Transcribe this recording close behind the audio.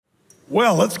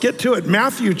Well, let's get to it.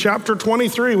 Matthew chapter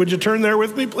 23. Would you turn there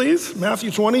with me, please? Matthew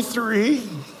 23.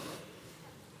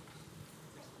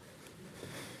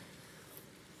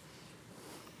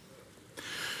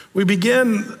 We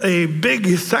begin a big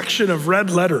section of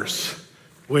red letters,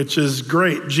 which is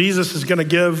great. Jesus is going to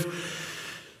give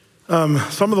some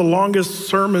of the longest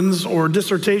sermons or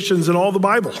dissertations in all the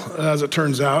Bible, as it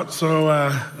turns out. So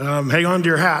hang on to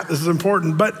your hat. This is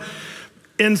important. But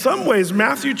in some ways,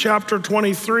 Matthew chapter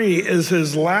 23 is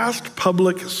his last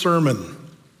public sermon.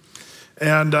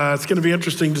 And it's going to be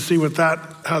interesting to see what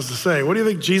that has to say. What do you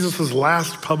think Jesus'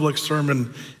 last public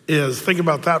sermon is? Think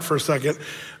about that for a second.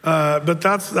 But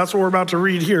that's what we're about to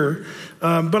read here.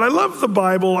 But I love the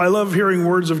Bible. I love hearing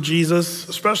words of Jesus,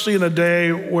 especially in a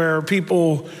day where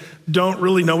people don't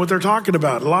really know what they're talking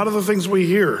about. A lot of the things we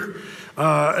hear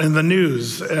in the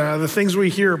news, the things we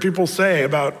hear people say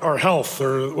about our health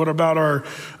or what about our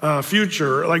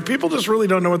future, like people just really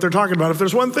don't know what they're talking about. If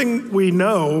there's one thing we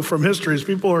know from history is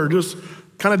people are just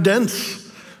kind of dense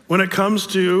when it comes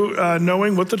to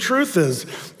knowing what the truth is.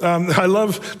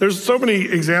 There's so many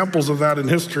examples of that in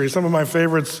history. Some of my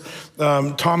favorites,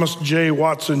 Thomas J.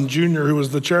 Watson Jr., who was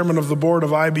the chairman of the board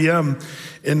of IBM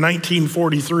in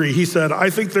 1943, he said, "I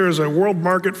think there is a world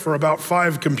market for about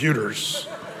 5 computers."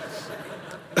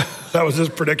 That was his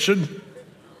prediction.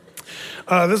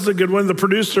 This is a good one. The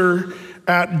producer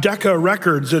at Decca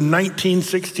Records in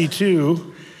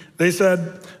 1962, they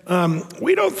said,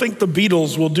 "We don't think the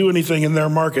Beatles will do anything in their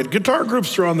market. Guitar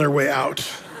groups are on their way out."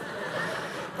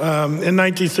 In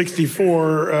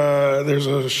 1964, there's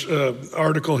an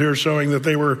article here showing that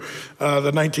they were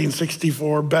the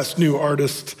 1964 best new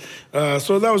artist.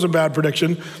 So that was a bad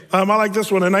prediction. I like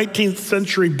this one. A 19th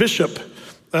century bishop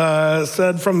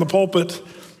said from the pulpit,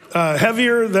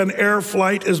 "Heavier than air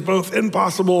flight is both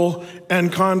impossible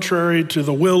and contrary to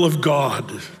the will of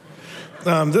God."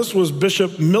 This was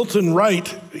Bishop Milton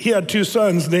Wright. He had 2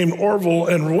 sons named Orville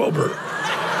and Wilbur.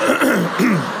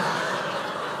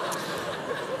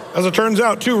 As it turns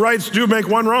out, 2 rights do make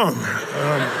 1 wrong.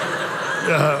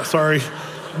 Sorry.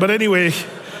 But anyway,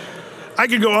 I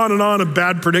could go on and on of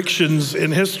bad predictions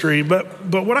in history, but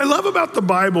what I love about the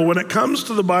Bible, when it comes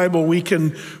to the Bible, we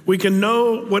can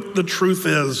know what the truth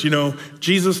is. You know,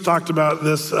 Jesus talked about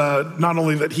this, not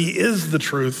only that he is the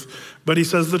truth, but he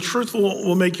says the truth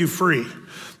will make you free.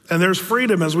 And there's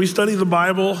freedom. As we study the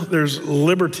Bible, there's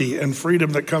liberty and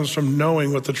freedom that comes from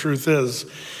knowing what the truth is.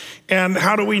 And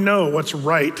how do we know what's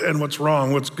right and what's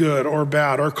wrong, what's good or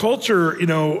bad? Our culture,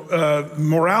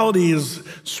 morality is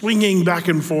swinging back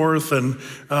and forth and,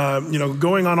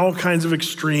 going on all kinds of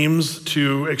extremes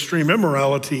to extreme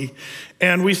immorality.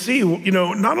 And we see,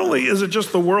 not only is it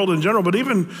just the world in general, but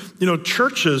even,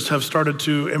 churches have started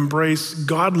to embrace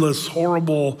godless,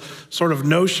 horrible sort of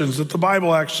notions that the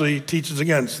Bible actually teaches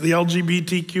against. The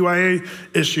LGBTQIA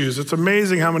issues. It's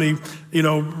amazing how many,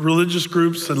 religious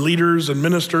groups and leaders and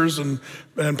ministers and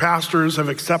pastors have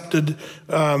accepted,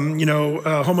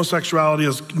 homosexuality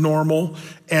as normal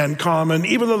and common,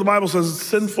 even though the Bible says it's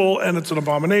sinful and it's an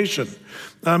abomination.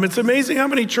 It's amazing how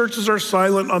many churches are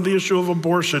silent on the issue of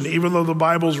abortion, even though the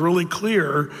Bible's really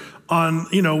clear on,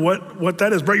 what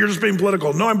that is. Brett, you're just being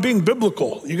political. No, I'm being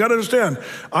biblical. You got to understand,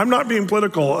 I'm not being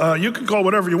political. You can call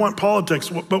whatever you want politics,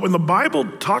 but when the Bible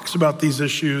talks about these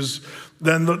issues,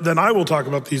 then I will talk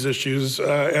about these issues,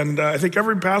 and I think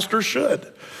every pastor should.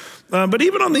 But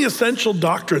even on the essential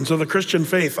doctrines of the Christian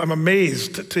faith, I'm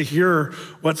amazed to hear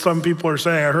what some people are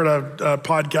saying. I heard a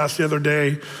podcast the other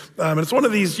day, and it's one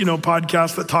of these,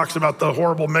 podcasts that talks about the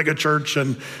horrible megachurch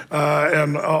and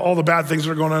all the bad things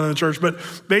that are going on in the church, but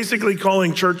basically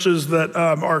calling churches that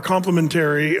are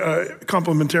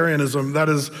complementarianism, that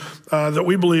is, that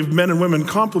we believe men and women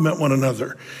complement one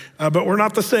another, but we're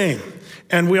not the same.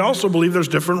 And we also believe there's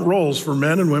different roles for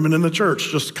men and women in the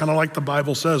church, just kind of like the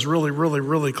Bible says really, really,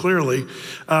 really clearly.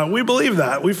 We believe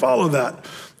that, we follow that.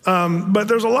 But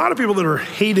there's a lot of people that are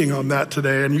hating on that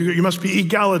today, and you must be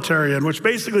egalitarian, which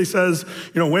basically says,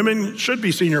 women should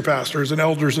be senior pastors and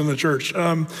elders in the church.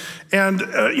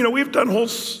 We've done whole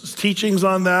teachings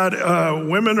on that.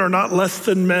 Women are not less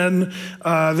than men.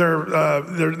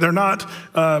 They're not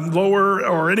lower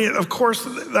or any. Of course,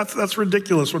 that's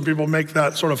ridiculous when people make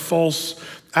that sort of false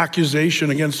accusation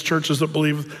against churches that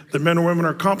believe that men and women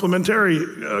are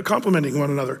complementing one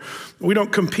another. We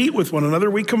don't compete with one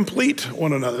another, we complete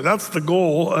one another. That's the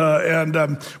goal,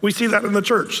 and we see that in the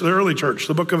church, the early church,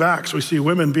 the book of Acts. We see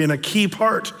women being a key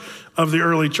part of the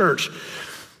early church.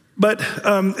 But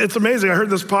it's amazing. I heard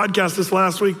this podcast this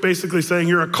last week basically saying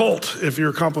you're a cult if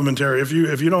you're complementary. If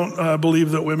you don't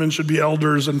believe that women should be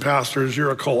elders and pastors,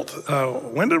 you're a cult.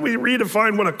 When did we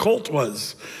redefine what a cult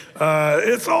was?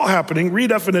 It's all happening.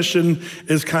 Redefinition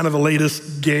is kind of the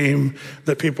latest game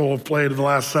that people have played in the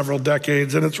last several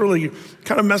decades, and it's really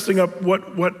kind of messing up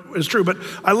what is true. But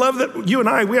I love that you and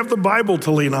I, we have the Bible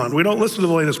to lean on. We don't listen to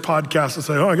the latest podcast and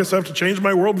say, oh, I guess I have to change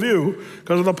my worldview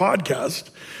because of the podcast.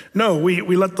 No, we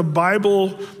let the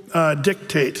Bible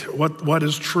dictate what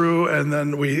is true, and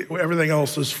then everything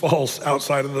else is false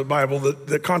outside of the Bible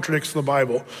that contradicts the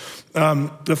Bible.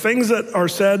 The things that are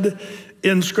said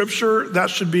in Scripture,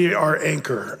 that should be our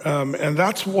anchor. And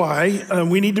that's why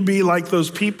we need to be like those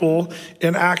people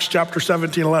in Acts chapter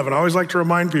 17, 11. I always like to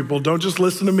remind people, don't just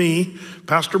listen to me,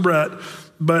 Pastor Brett,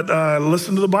 but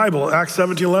listen to the Bible. Acts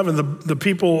 17, 11, the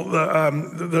people,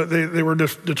 they were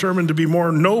determined to be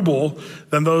more noble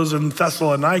than those in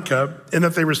Thessalonica, in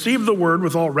that they received the word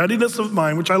with all readiness of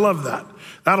mind, which I love that.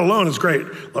 That alone is great.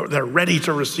 They're ready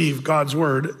to receive God's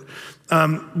word.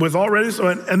 With all readiness,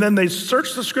 and then they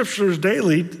searched the scriptures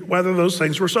daily, whether those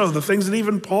things were so. The things that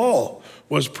even Paul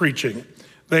was preaching,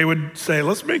 they would say,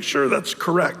 let's make sure that's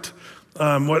correct,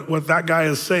 what that guy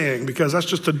is saying, because that's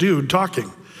just a dude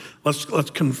talking. Let's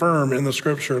confirm in the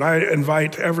scripture. And I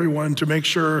invite everyone to make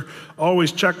sure,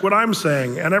 always check what I'm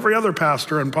saying, and every other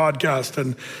pastor and podcast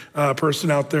and person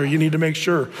out there, you need to make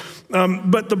sure.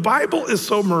 But the Bible is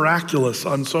so miraculous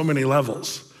on so many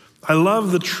levels. I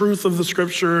love the truth of the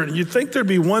scripture. You'd think there'd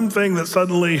be one thing that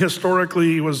suddenly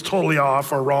historically was totally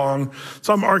off or wrong,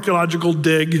 some archaeological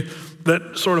dig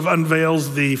that sort of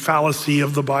unveils the fallacy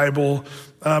of the Bible,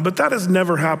 but that has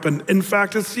never happened. In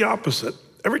fact, it's the opposite.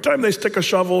 Every time they stick a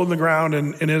shovel in the ground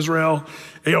in Israel,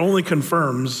 it only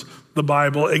confirms the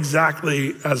Bible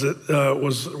exactly as it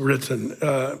was written.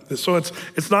 So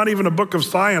it's not even a book of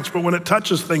science, but when it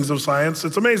touches things of science,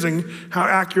 it's amazing how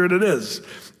accurate it is.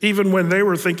 Even when they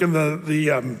were thinking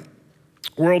the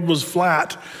world was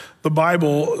flat, the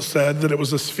Bible said that it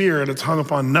was a sphere and it's hung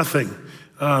upon nothing.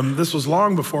 This was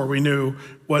long before we knew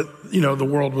what the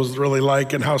world was really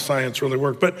like and how science really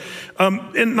worked. But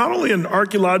not only in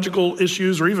archaeological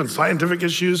issues or even scientific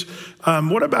issues,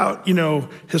 what about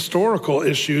historical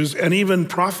issues and even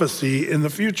prophecy in the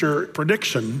future,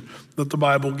 prediction that the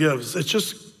Bible gives? It's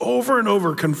just over and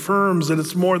over confirms that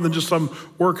it's more than just some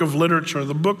work of literature.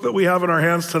 The book that we have in our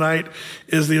hands tonight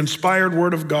is the inspired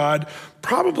Word of God.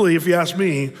 Probably, if you ask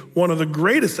me, one of the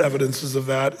greatest evidences of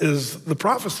that is the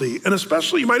prophecy. And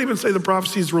especially, you might even say the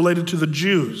prophecy is related to the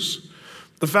Jews.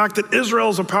 The fact that Israel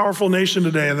is a powerful nation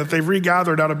today and that they've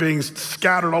regathered out of being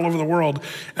scattered all over the world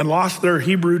and lost their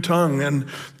Hebrew tongue and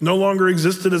no longer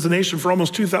existed as a nation for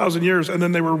almost 2,000 years, and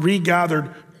then they were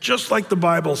regathered just like the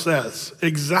Bible says,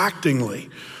 exactingly.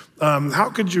 How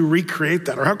could you recreate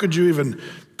that, or how could you even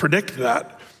predict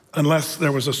that unless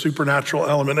there was a supernatural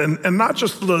element? And not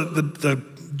just the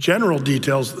general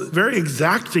details, very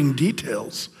exacting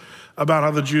details about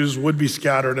how the Jews would be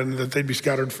scattered and that they'd be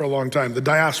scattered for a long time. The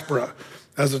diaspora,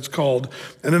 as it's called,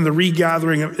 and then the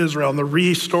regathering of Israel and the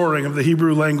restoring of the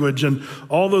Hebrew language, and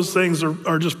all those things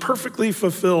are just perfectly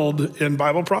fulfilled in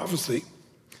Bible prophecy.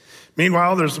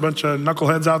 Meanwhile, there's a bunch of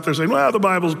knuckleheads out there saying, well, the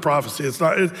Bible's prophecy. It's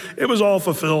not. It was all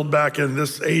fulfilled back in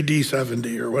this AD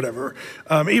 70 or whatever,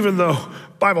 even though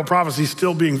Bible prophecy is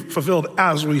still being fulfilled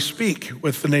as we speak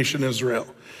with the nation Israel.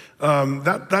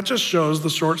 That just shows the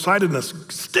short-sightedness.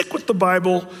 Stick with the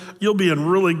Bible. You'll be in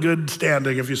really good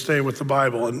standing if you stay with the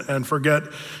Bible and forget,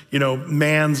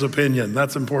 man's opinion.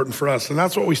 That's important for us. And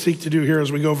that's what we seek to do here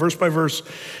as we go verse by verse.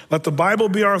 Let the Bible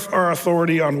be our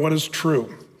authority on what is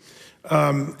true.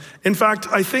 In fact,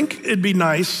 I think it'd be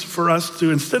nice for us to,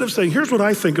 instead of saying, here's what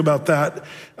I think about that,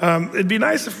 it'd be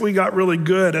nice if we got really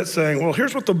good at saying, well,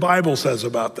 here's what the Bible says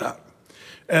about that.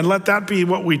 And let that be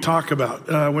what we talk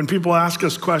about. When people ask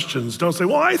us questions, don't say,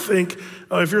 well, I think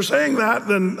if you're saying that,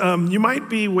 then you might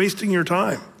be wasting your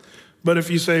time. But if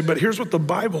you say, but here's what the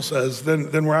Bible says,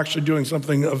 then we're actually doing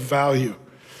something of value.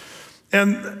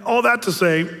 And all that to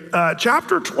say,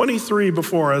 chapter 23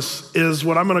 before us is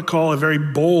what I'm going to call a very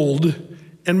bold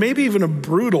and maybe even a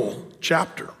brutal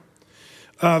chapter.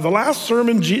 The last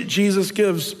sermon Jesus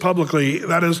gives publicly,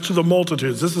 that is to the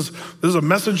multitudes. This is a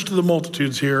message to the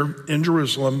multitudes here in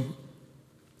Jerusalem.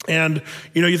 And,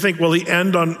 you think, will he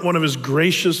end on one of his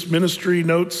gracious ministry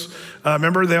notes?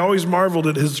 Remember, they always marveled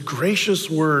at his gracious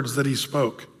words that he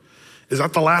spoke. Is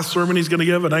that the last sermon he's going to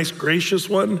give, a nice gracious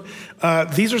one?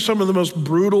 These are some of the most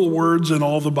brutal words in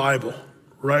all the Bible,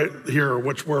 right here,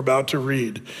 which we're about to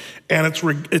read. And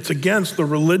it's against the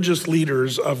religious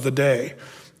leaders of the day,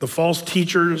 the false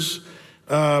teachers,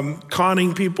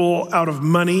 conning people out of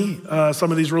money.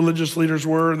 Some of these religious leaders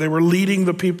they were leading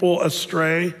the people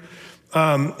astray.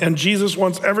 And Jesus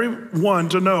wants everyone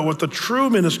to know what the true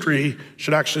ministry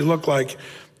should actually look like.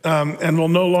 and will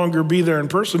no longer be there in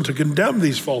person to condemn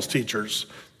these false teachers,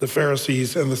 the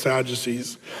Pharisees and the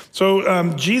Sadducees.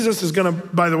 So Jesus is gonna,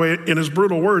 by the way, in his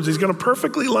brutal words, he's gonna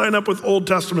perfectly line up with Old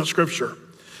Testament scripture.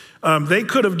 They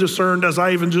could have discerned, as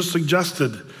I even just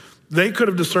suggested, they could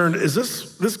have discerned, is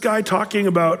this guy talking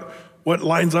about what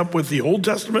lines up with the Old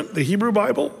Testament, the Hebrew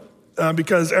Bible?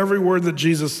 Because every word that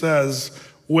Jesus says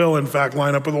will in fact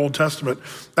line up with the Old Testament.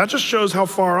 That just shows how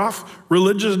far off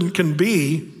religion can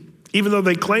be, even though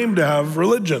they claim to have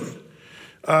religion.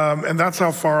 And that's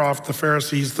how far off the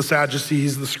Pharisees, the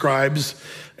Sadducees, the scribes,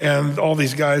 and all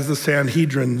these guys, the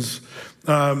Sanhedrin's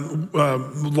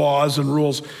laws and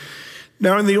rules.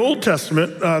 Now in the Old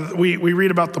Testament, we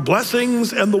read about the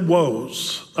blessings and the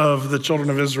woes of the children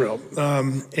of Israel.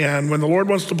 And when the Lord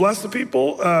wants to bless the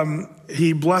people,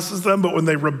 he blesses them, but when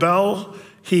they rebel,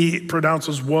 he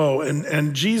pronounces woe.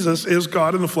 And Jesus is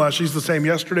God in the flesh. He's the same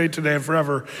yesterday, today, and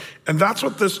forever. And that's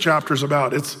what this chapter is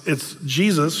about. It's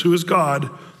Jesus, who is God,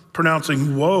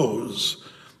 pronouncing woes,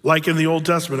 like in the Old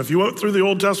Testament. If you went through the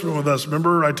Old Testament with us,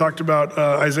 remember I talked about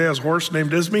Isaiah's horse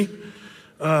named Ismi?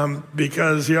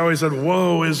 Because he always said,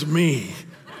 woe is me.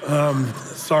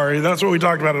 Sorry, that's what we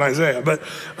talked about in Isaiah. But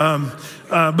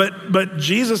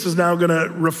Jesus is now gonna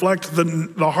reflect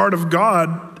the heart of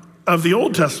God of the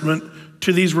Old Testament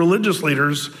to these religious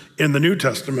leaders in the New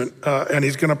Testament, and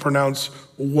he's gonna pronounce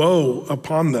woe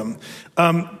upon them.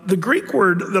 The Greek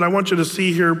word that I want you to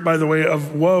see here, by the way,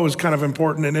 of woe is kind of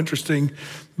important and interesting,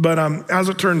 but as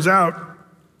it turns out,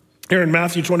 here in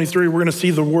Matthew 23, we're gonna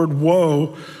see the word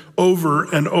woe over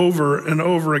and over and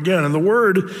over again. And the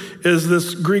word is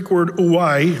this Greek word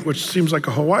uai, which seems like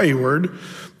a Hawaii word,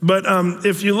 but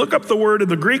if you look up the word in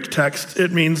the Greek text,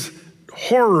 it means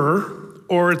horror,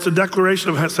 or it's a declaration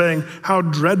of saying, how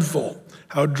dreadful,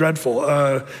 how dreadful.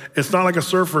 It's not like a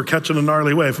surfer catching a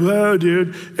gnarly wave. Whoa,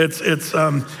 dude,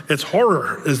 it's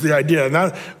horror is the idea. And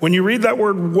that, when you read that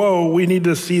word woe, we need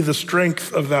to see the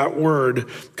strength of that word,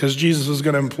 because Jesus is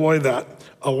gonna employ that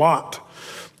a lot.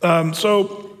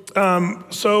 So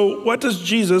what does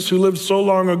Jesus, who lived so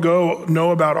long ago,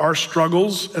 know about our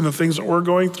struggles and the things that we're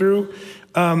going through?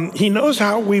 He knows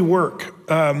how we work.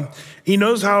 He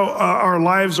knows how our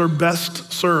lives are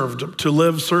best served to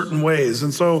live certain ways.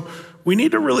 And so we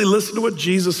need to really listen to what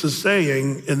Jesus is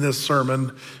saying in this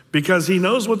sermon, because he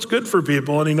knows what's good for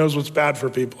people and he knows what's bad for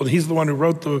people. And he's the one who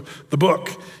wrote the book.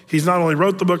 He's not only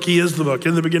wrote the book, he is the book.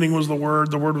 In the beginning was the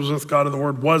Word was with God, and the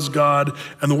Word was God,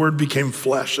 and the Word became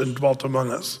flesh and dwelt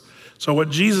among us. So what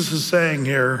Jesus is saying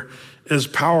here is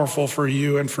powerful for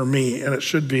you and for me, and it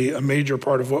should be a major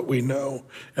part of what we know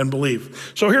and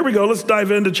believe. So here we go. Let's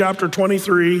dive into chapter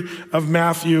 23 of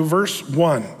Matthew, verse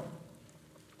 1.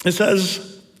 It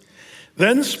says,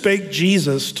 "Then spake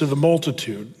Jesus to the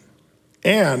multitude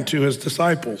and to his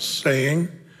disciples, saying,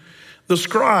 the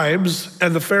scribes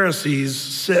and the Pharisees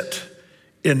sit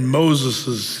in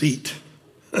Moses' seat."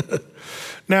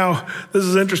 Now, this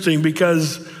is interesting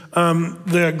because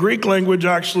the Greek language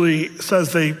actually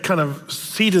says they kind of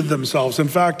seated themselves. In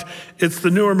fact, it's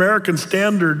the New American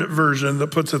Standard Version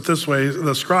that puts it this way: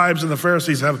 the scribes and the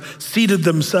Pharisees have seated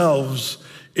themselves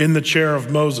in the chair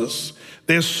of Moses.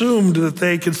 They assumed that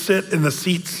they could sit in the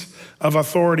seats of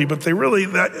authority, but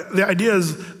the idea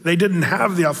is they didn't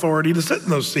have the authority to sit in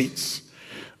those seats.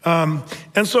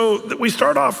 And so we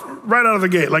start off right out of the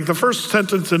gate. Like the first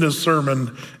sentence in his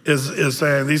sermon is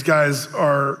saying these guys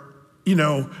are,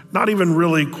 not even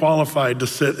really qualified to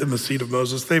sit in the seat of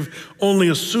Moses. They've only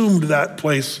assumed that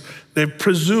place. They've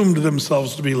presumed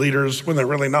themselves to be leaders when they're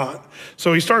really not.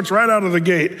 So he starts right out of the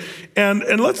gate. And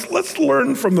let's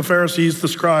learn from the Pharisees, the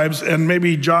scribes, and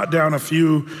maybe jot down a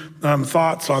few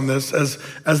thoughts on this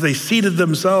as they seated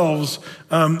themselves.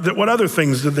 That what other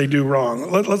things did they do wrong?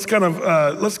 Let's kind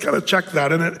of check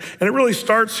that. And it really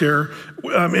starts here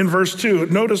in verse 2.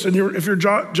 Notice if you're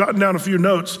jotting down a few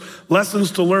notes,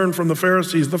 lessons to learn from the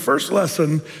Pharisees. The first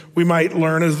lesson we might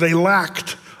learn is they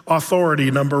lacked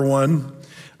authority, number one.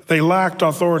 They lacked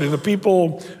authority. The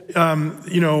people,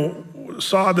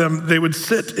 saw them, they would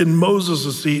sit in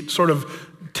Moses' seat, sort of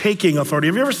taking authority.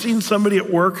 Have you ever seen somebody at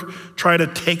work try to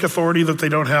take authority that they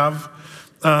don't have?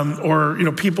 Or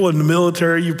people in the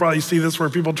military, you probably see this where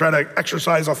people try to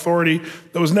exercise authority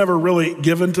that was never really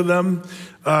given to them.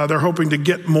 They're hoping to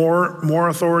get more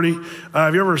authority.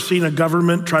 Have you ever seen a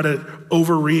government try to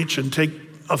overreach and take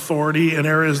authority in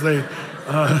areas they,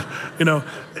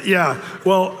 yeah,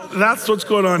 well, that's what's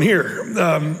going on here.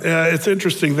 It's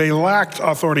interesting. They lacked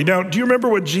authority. Now, do you remember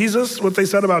what they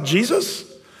said about Jesus?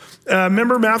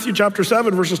 Remember Matthew chapter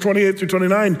 7, verses 28 through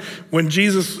 29, when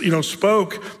Jesus,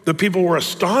 spoke, the people were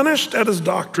astonished at his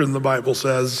doctrine, the Bible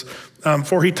says,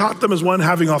 For he taught them as one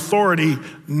having authority,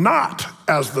 not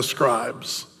as the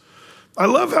scribes. I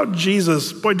love how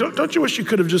Jesus, boy, don't you wish you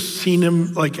could have just seen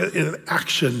him like in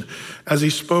action as he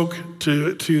spoke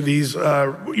to these,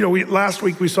 last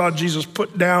week we saw Jesus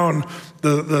put down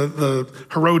the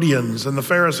Herodians and the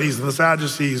Pharisees and the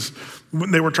Sadducees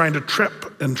when they were trying to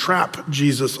trip and trap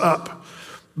Jesus up.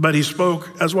 But he spoke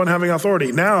as one having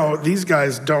authority. Now, these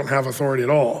guys don't have authority at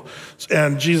all.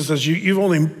 And Jesus says, you've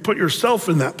only put yourself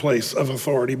in that place of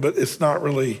authority, but it's not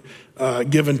really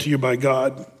given to you by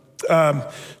God.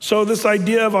 So this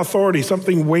idea of authority,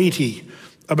 something weighty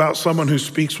about someone who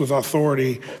speaks with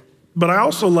authority. But I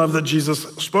also love that Jesus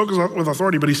spoke with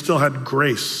authority, but he still had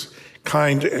grace,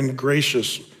 kind and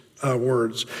gracious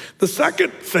words. The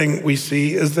second thing we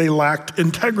see is they lacked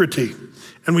integrity.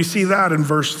 And we see that in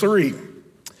verse 3.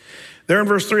 There in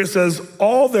verse 3 it says,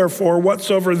 all therefore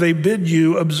whatsoever they bid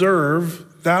you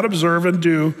observe, that observe and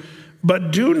do,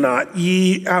 but do not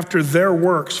ye after their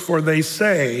works, for they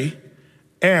say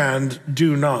and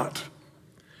do not.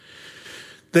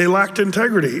 They lacked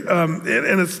integrity, and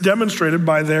it's demonstrated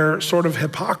by their sort of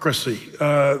hypocrisy.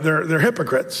 They're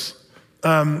hypocrites.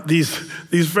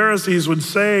 These Pharisees would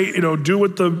say, do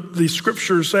what the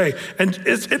scriptures say. And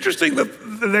it's interesting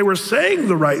that they were saying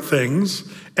the right things,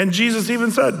 and Jesus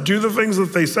even said, do the things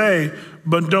that they say,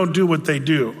 but don't do what they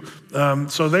do.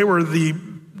 So they were the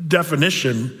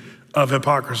definition of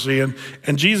hypocrisy. And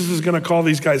Jesus is going to call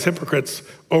these guys hypocrites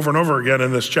over and over again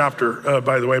in this chapter,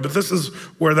 by the way. But this is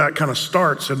where that kind of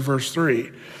starts in verse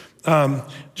 3.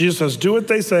 Jesus says, do what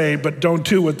they say, but don't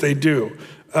do what they do.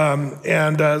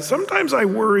 Sometimes I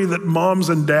worry that moms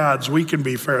and dads, we can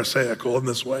be Pharisaical in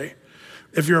this way.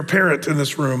 If you're a parent in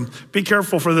this room, be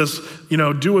careful for this,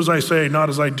 do as I say, not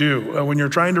as I do. When you're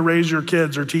trying to raise your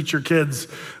kids or teach your kids,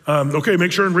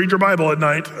 make sure and read your Bible at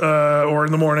night or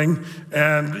in the morning,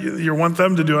 and you want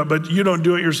them to do it, but you don't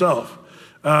do it yourself.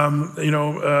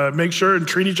 Make sure and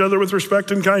treat each other with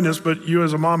respect and kindness, but you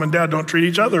as a mom and dad don't treat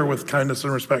each other with kindness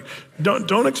and respect.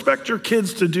 Don't expect your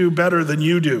kids to do better than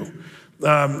you do.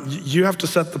 You have to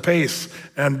set the pace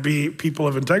and be people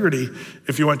of integrity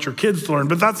if you want your kids to learn.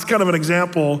 But that's kind of an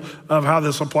example of how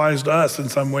this applies to us in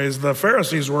some ways. The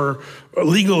Pharisees were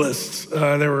legalists.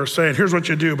 They were saying, here's what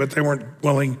you do, but they weren't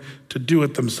willing to do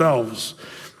it themselves.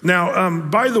 Now,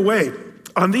 by the way,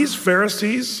 on these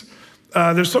Pharisees,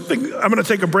 there's something, I'm going to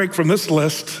take a break from this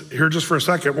list here just for a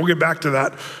second. We'll get back to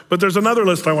that. But there's another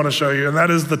list I want to show you, and that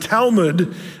is the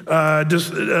Talmud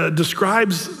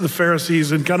describes the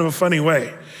Pharisees in kind of a funny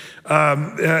way.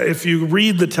 If you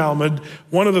read the Talmud,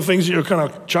 one of the things you'll kind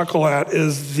of chuckle at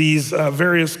is these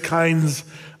various kinds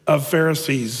of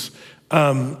Pharisees. They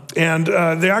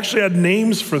actually had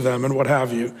names for them and what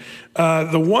have you.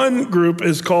 The one group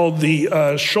is called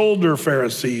the shoulder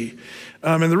Pharisee.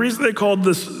 And the reason they called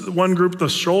this one group the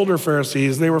shoulder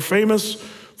Pharisees, they were famous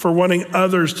for wanting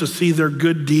others to see their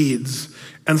good deeds.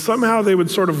 And somehow they would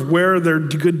sort of wear their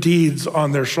good deeds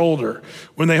on their shoulder.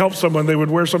 When they helped someone, they would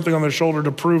wear something on their shoulder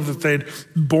to prove that they'd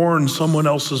borne someone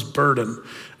else's burden.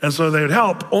 And so they'd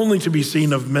help only to be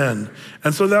seen of men.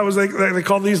 And so that was, they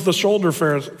called these the shoulder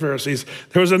Pharisees.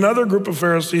 There was another group of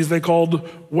Pharisees they called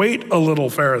wait a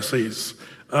little Pharisees.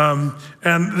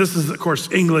 And this is, of course,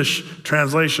 English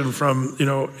translation from,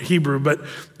 Hebrew, but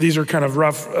these are kind of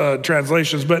rough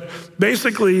translations. But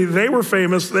basically, they were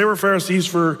famous. They were Pharisees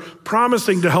for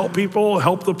promising to help people,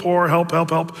 help the poor, help.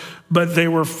 But they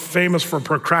were famous for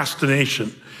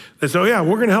procrastination. They said, oh yeah,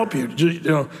 we're going to help you.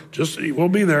 Just we'll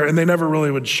be there. And they never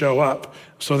really would show up.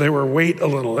 So they were wait a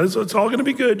little. It's all going to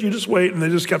be good. You just wait. And they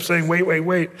just kept saying,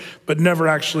 wait, but never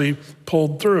actually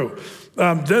pulled through.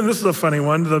 Then this is a funny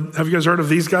one. Have you guys heard of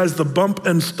these guys? The bump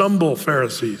and stumble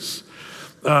Pharisees.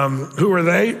 Who were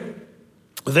they?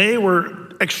 They were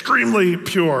extremely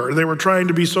pure. They were trying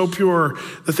to be so pure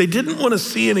that they didn't want to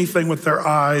see anything with their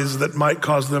eyes that might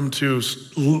cause them to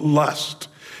lust.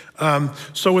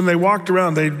 So when they walked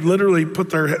around, they'd literally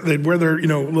they'd wear their,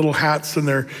 little hats and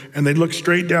they'd look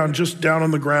straight down, just down on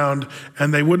the ground,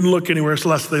 and they wouldn't look anywhere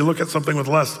lest they look at something with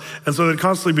lust. And so they'd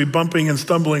constantly be bumping and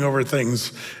stumbling over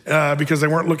things because they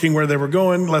weren't looking where they were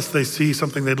going, lest they see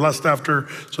something they'd lust after.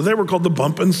 So they were called the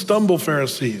bump and stumble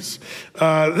Pharisees.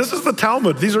 This is the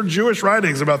Talmud. These are Jewish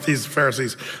writings about these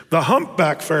Pharisees. The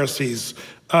humpback Pharisees.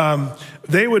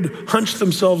 They would hunch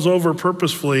themselves over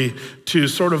purposefully to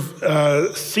sort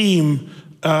of seem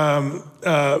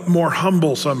more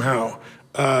humble somehow.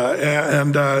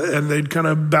 And they'd kind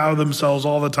of bow themselves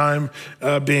all the time,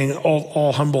 being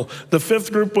all humble. The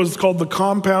fifth group was called the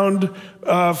compound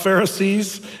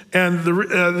Pharisees. And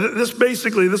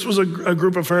this was a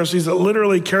group of Pharisees that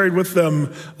literally carried with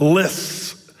them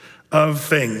lists of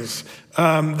things.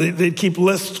 They'd keep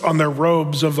lists on their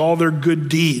robes of all their good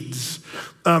deeds.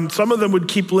 Some of them would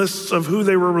keep lists of who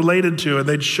they were related to, and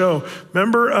they'd show.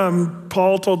 Remember,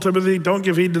 Paul told Timothy, don't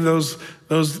give heed to those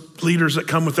leaders that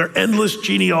come with their endless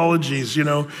genealogies,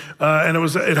 and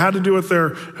it had to do with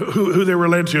who they were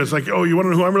related to. It's like, oh, you want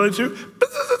to know who I'm related to?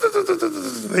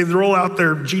 They'd roll out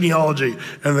their genealogy,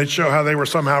 and they'd show how they were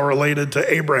somehow related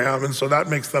to Abraham, and so that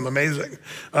makes them amazing.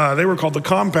 They were called the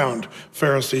compound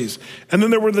Pharisees. And then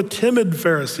there were the timid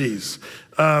Pharisees.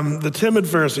 The timid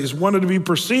Pharisees wanted to be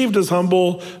perceived as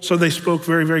humble, so they spoke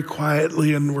very, very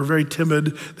quietly and were very timid.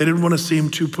 They didn't want to seem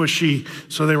too pushy,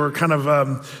 so they were kind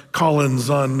of Collins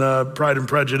on Pride and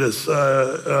Prejudice,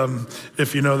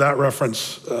 if you know that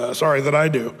reference. Sorry that I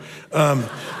do. And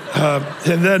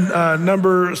then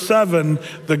number 7,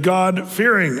 the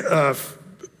God-fearing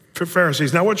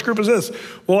Pharisees. Now, which group is this?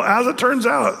 Well, as it turns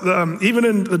out, even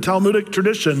in the Talmudic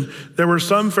tradition, there were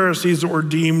some Pharisees that were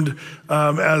deemed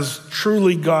as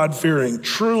truly God-fearing,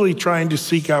 truly trying to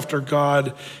seek after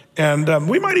God. And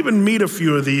we might even meet a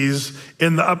few of these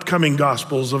in the upcoming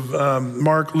Gospels of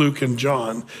Mark, Luke, and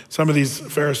John. Some of these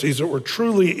Pharisees that were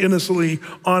truly, innocently,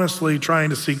 honestly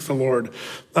trying to seek the Lord.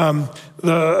 So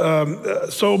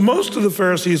most of the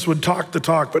Pharisees would talk the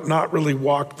talk, but not really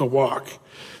walk the walk.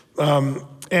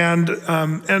 And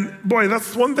boy,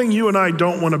 that's one thing you and I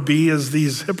don't want to be, is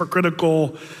these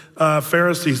hypocritical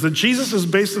Pharisees that Jesus is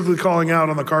basically calling out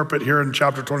on the carpet here in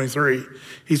chapter 23.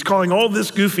 He's calling all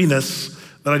this goofiness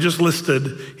that I just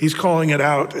listed, he's calling it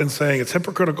out and saying it's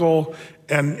hypocritical,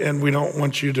 and we don't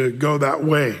want you to go that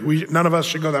way. None of us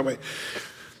should go that way.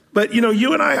 But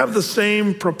you and I have the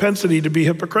same propensity to be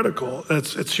hypocritical.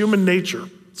 It's human nature.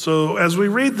 So as we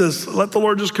read this, let the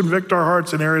Lord just convict our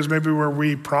hearts in areas maybe where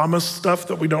we promise stuff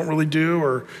that we don't really do,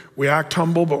 or we act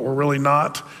humble but we're really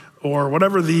not, or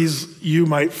whatever these you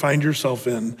might find yourself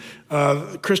in.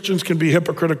 Christians can be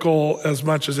hypocritical as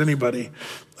much as anybody.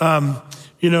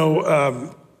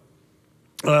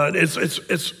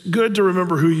 It's good to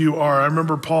remember who you are. I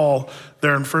remember Paul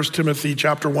there in 1 Timothy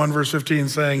chapter 1, verse 15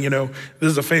 saying, this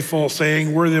is a faithful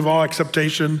saying, worthy of all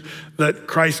acceptation, that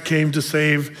Christ came to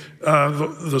save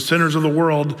the sinners of the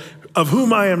world, of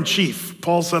whom I am chief.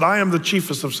 Paul said, I am the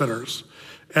chiefest of sinners.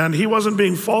 And he wasn't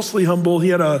being falsely humble. He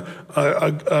had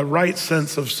a right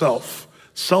sense of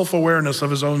self-awareness of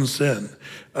his own sin.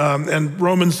 And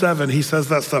Romans 7, he says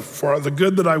that stuff. For the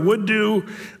good that I would do,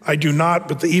 I do not,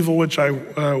 but the evil which I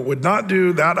would not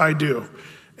do, that I do.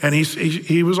 And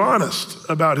he was honest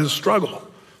about his struggle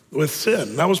with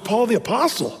sin. That was Paul the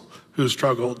Apostle who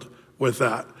struggled with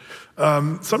that.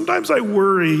 Sometimes I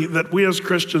worry that we as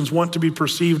Christians want to be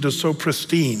perceived as so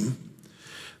pristine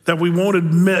that we won't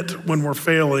admit when we're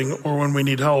failing, or when we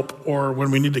need help, or when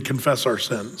we need to confess our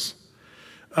sins.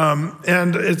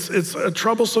 And it's a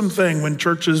troublesome thing when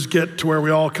churches get to where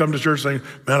we all come to church saying,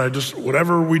 man,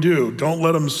 whatever we do, don't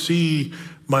let them see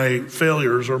my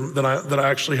failures, or that I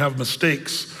actually have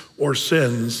mistakes or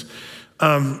sins.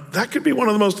 That could be one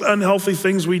of the most unhealthy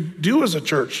things we do as a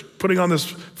church, putting on this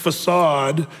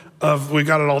facade of we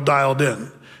got it all dialed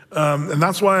in. And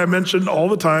that's why I mentioned all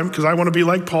the time, because I want to be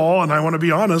like Paul and I want to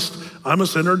be honest. I'm a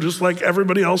sinner just like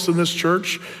everybody else in this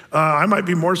church. I might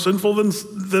be more sinful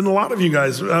than a lot of you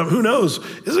guys. Who knows?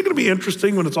 Is it going to be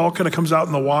interesting when it's all kind of comes out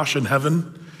in the wash in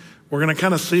heaven? We're going to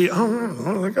kind of see,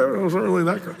 that guy wasn't really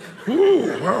that good.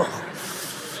 Ooh, wow.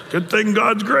 Good thing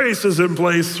God's grace is in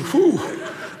place. Whew.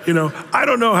 I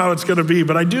don't know how it's going to be,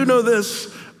 but I do know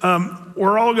this.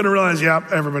 We're all going to realize,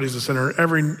 everybody's a sinner.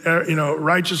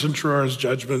 Righteous and true are his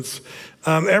judgments.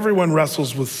 Everyone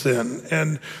wrestles with sin.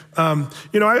 And,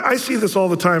 I see this all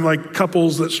the time, like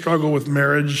couples that struggle with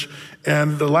marriage,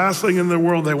 and the last thing in the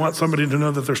world, they want somebody to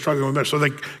know that they're struggling with marriage. So they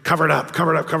cover it up.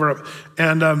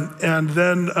 And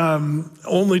then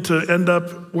only to end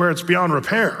up where it's beyond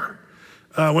repair.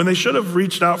 When they should have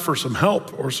reached out for some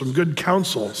help or some good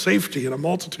counsel, safety, and a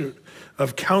multitude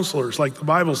of counselors, like the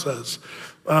Bible says.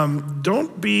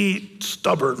 Don't be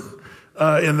stubborn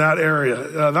in that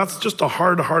area. That's just a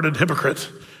hard-hearted hypocrite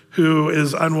who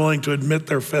is unwilling to admit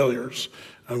their failures.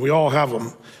 And we all have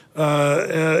them.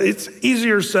 It's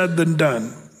easier said than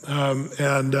done.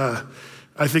 And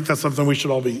I think that's something we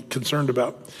should all be concerned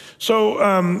about. So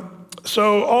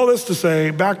all this to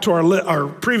say, back to our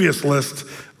previous list,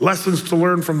 lessons to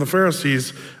learn from the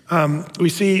Pharisees. We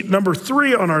see number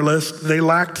 3 on our list, they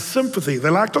lacked sympathy. They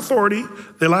lacked authority,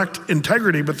 they lacked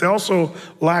integrity, but they also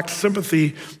lacked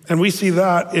sympathy. And we see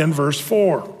that in verse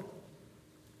 4.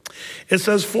 It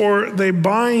says, for they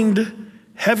bind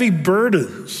heavy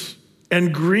burdens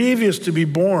and grievous to be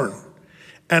borne,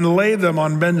 and lay them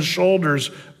on men's shoulders,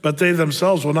 but they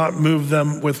themselves will not move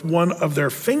them with one of their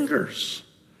fingers.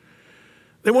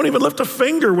 They won't even lift a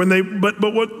finger when but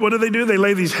what do? They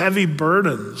lay these heavy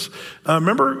burdens.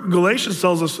 Remember, Galatians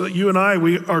tells us that you and I,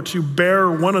 we are to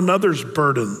bear one another's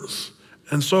burdens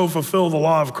and so fulfill the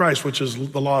law of Christ, which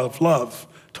is the law of love,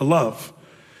 to love.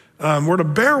 We're to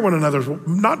bear one another's,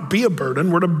 not be a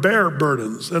burden, we're to bear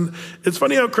burdens. And it's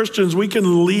funny how Christians, we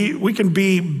can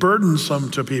be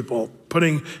burdensome to people,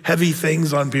 putting heavy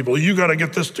things on people. You got to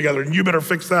get this together and you better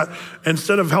fix that.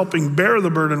 Instead of helping bear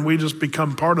the burden, we just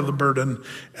become part of the burden.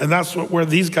 And that's where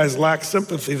these guys lack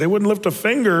sympathy. They wouldn't lift a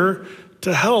finger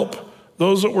to help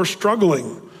those that were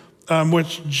struggling,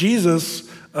 which Jesus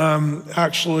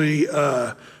actually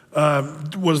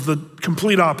was the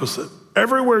complete opposite.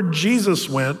 Everywhere Jesus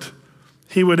went,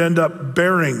 he would end up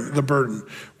bearing the burden.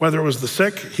 Whether it was the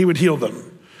sick, he would heal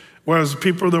them. Whereas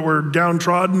people that were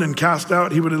downtrodden and cast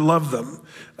out, he would love them.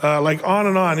 Like on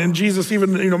and on. And Jesus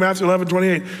even, Matthew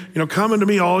 11:28, come unto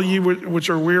me, all ye which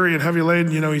are weary and heavy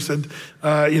laden, he said,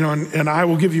 and I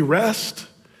will give you rest.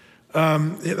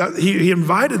 He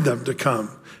invited them to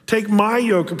come. Take my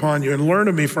yoke upon you and learn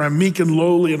of me, for I'm meek and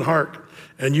lowly in heart,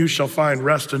 and you shall find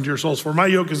rest unto your souls. For my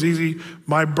yoke is easy,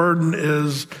 my burden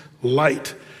is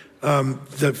light.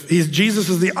 Jesus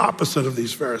is the opposite of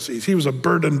these Pharisees. He was a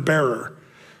burden bearer,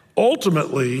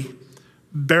 ultimately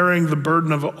bearing the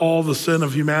burden of all the sin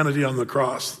of humanity on the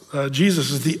cross.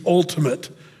 Jesus is the ultimate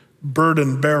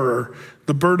burden bearer.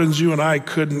 The burdens you and I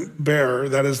couldn't bear,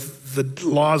 that is the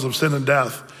laws of sin and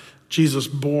death, Jesus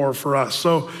bore for us.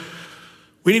 So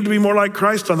we need to be more like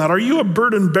Christ on that. Are you a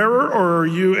burden bearer or are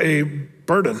you a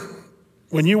burden?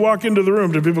 When you walk into the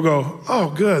room, do people go, oh,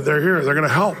 good, they're here, they're gonna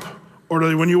help? Or do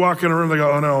they, when you walk in a room, they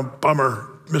go, oh no, bummer,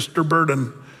 Mr.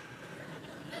 Burden.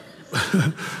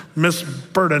 Miss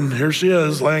Burden, here she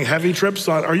is, laying heavy trips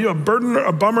on. Are you a burden,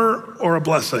 a bummer, or a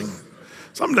blessing?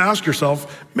 Something to ask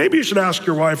yourself. Maybe you should ask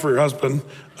your wife or your husband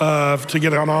to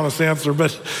get an honest answer.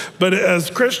 But as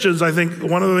Christians, I think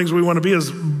one of the things we want to be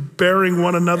is bearing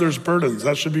one another's burdens.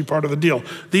 That should be part of the deal.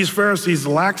 These Pharisees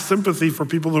lacked sympathy for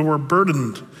people who were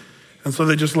burdened. And so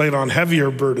they just laid on heavier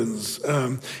burdens.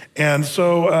 I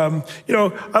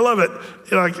love it.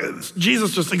 Like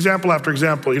Jesus, just example after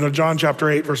example. John chapter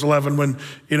 8, verse 11, when,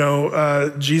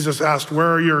 Jesus asked,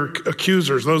 where are your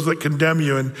accusers, those that condemn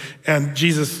you? And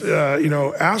Jesus,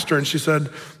 asked her, and she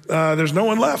said, there's no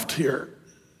one left here.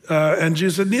 And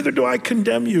Jesus said, neither do I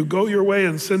condemn you. Go your way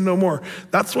and sin no more.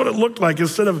 That's what it looked like.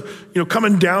 Instead of,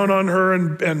 coming down on her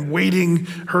and weighting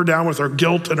her down with her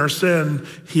guilt and her sin,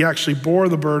 he actually bore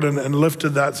the burden and lifted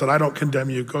that and said, I don't condemn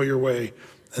you. Go your way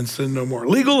and sin no more.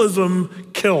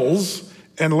 Legalism kills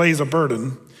and lays a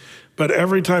burden. But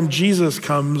every time Jesus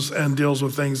comes and deals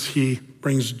with things, he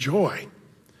brings joy.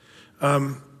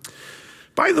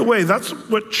 By the way, that's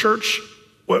what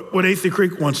what Athey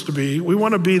Creek wants to be. We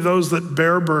want to be those that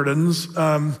bear burdens.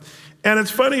 And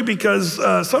it's funny because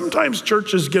sometimes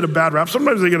churches get a bad rap.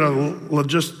 Sometimes they get a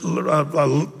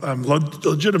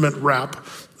legitimate rap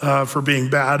for being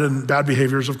bad and bad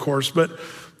behaviors, of course. But,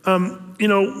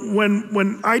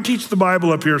 when I teach the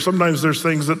Bible up here, sometimes there's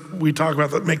things that we talk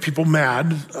about that make people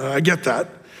mad. I get that.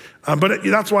 But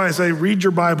that's why I say read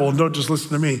your Bible and don't just listen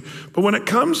to me. But when it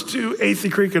comes to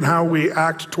Athey Creek and how we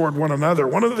act toward one another,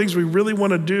 one of the things we really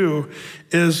want to do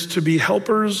is to be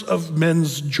helpers of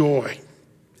men's joy,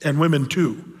 and women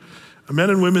too.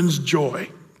 Men and women's joy.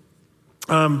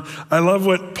 I love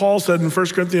what Paul said in 1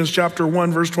 Corinthians chapter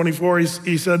 1, verse 24.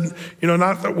 He said,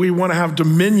 not that we want to have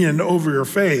dominion over your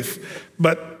faith,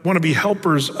 but want to be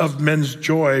helpers of men's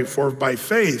joy, for by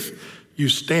faith you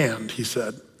stand, he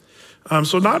said.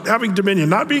 So not having dominion,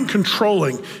 not being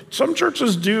controlling. Some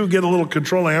churches do get a little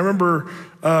controlling. I remember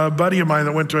a buddy of mine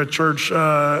that went to a church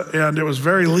and it was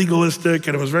very legalistic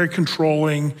and it was very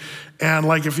controlling. And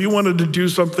like if you wanted to do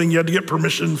something, you had to get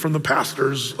permission from the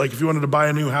pastors. Like if you wanted to buy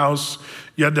a new house,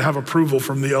 you had to have approval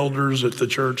from the elders at the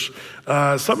church.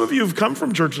 Some of you have come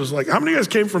from churches like, how many of you guys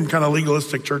came from kind of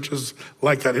legalistic churches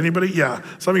like that? Anybody? Yeah,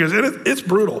 some of you guys. And it's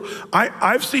brutal.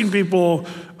 I've seen people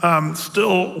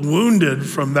still wounded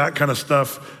from that kind of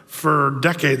stuff for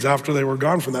decades after they were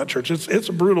gone from that church. It's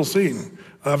a brutal scene,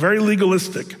 very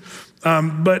legalistic.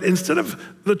 But instead of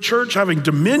the church having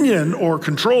dominion or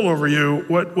control over you,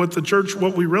 what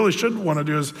we really should want to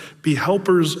do is be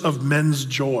helpers of men's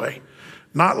joy.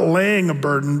 Not laying a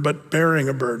burden, but bearing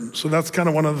a burden. So that's kind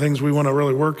of one of the things we want to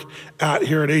really work at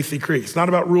here at Athey Creek. It's not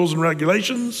about rules and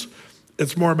regulations.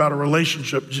 It's more about a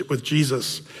relationship with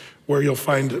Jesus where you'll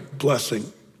find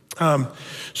blessing.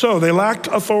 So they lacked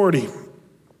authority.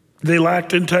 They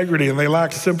lacked integrity and they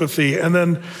lacked sympathy. And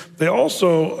then they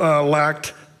also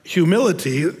lacked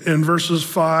humility in verses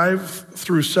 5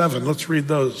 through 7. Let's read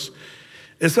those.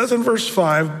 It says in verse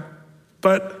 5,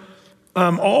 but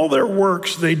All their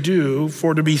works they do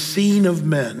for to be seen of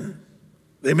men.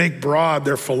 They make broad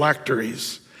their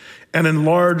phylacteries and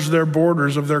enlarge their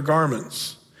borders of their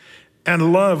garments,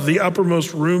 and love the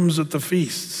uppermost rooms at the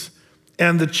feasts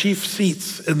and the chief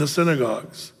seats in the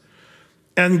synagogues,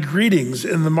 and greetings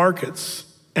in the markets,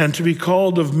 and to be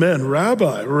called of men,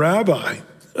 Rabbi, Rabbi.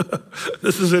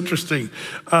 This is interesting.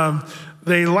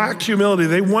 They lacked humility.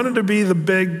 They wanted to be the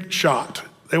big shot.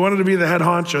 They wanted to be the head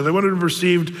honcho. They wanted to be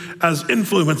perceived as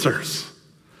influencers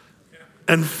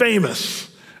and famous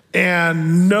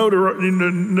and noted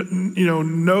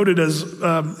as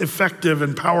effective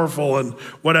and powerful and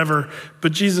whatever.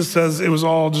 But Jesus says it was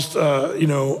all just,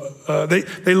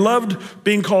 they loved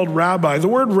being called rabbi. The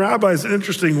word rabbi is an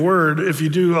interesting word if you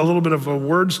do a little bit of a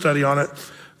word study on it.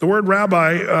 The word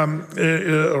rabbi,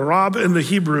 rab in the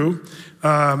Hebrew,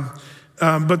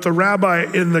 but the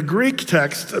rabbi in the Greek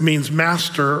text means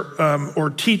master or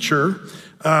teacher.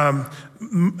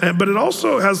 But it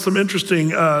also has some interesting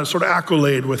sort of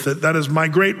accolade with it. That is my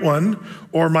great one,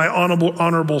 or my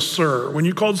honorable sir. When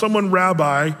you called someone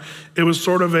rabbi, it was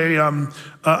sort of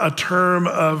a term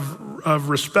of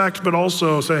respect, but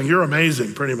also saying you're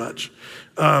amazing, pretty much.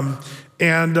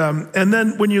 And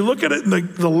then when you look at it in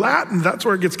the Latin, that's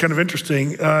where it gets kind of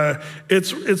interesting.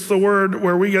 It's the word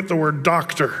where we get the word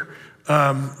doctor,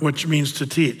 which means to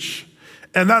teach.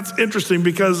 And that's interesting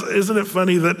because isn't it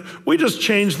funny that we just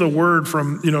change the word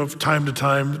from, time to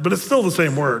time, but it's still the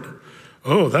same word.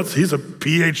 Oh, he's a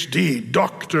PhD,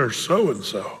 Dr.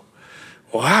 So-and-so.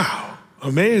 Wow,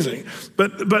 amazing.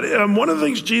 But one of the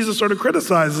things Jesus sort of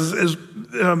criticizes is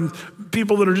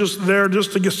people that are just there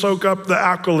just to soak up the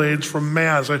accolades from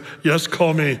man. Say, yes,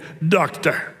 call me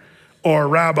doctor or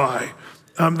rabbi.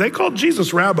 They called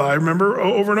Jesus rabbi, remember,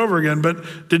 over and over again,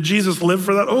 but did Jesus live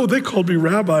for that? Oh, they called me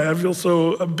rabbi. I feel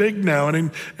so big now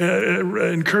and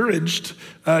encouraged.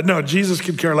 No, Jesus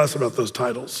could care less about those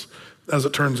titles, as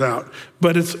it turns out.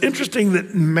 But it's interesting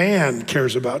that man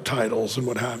cares about titles and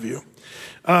what have you.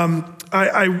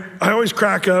 I always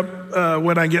crack up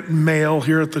when I get mail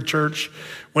here at the church,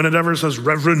 when it ever says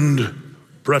Reverend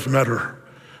Brett Metter.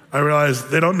 I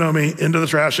realize they don't know me. Into the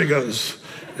trash it goes.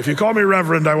 If you call me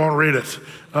Reverend, I won't read it.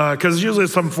 Because usually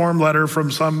it's some form letter from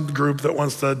some group that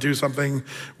wants to do something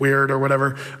weird or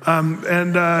whatever.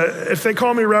 And if they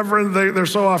call me Reverend, they're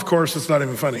so off course, it's not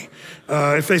even funny.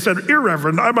 If they said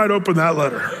irreverend, I might open that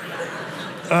letter.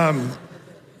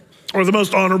 Or the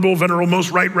most honorable, venerable,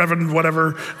 most right reverend,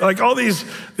 whatever. Like all these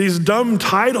dumb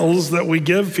titles that we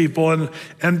give people.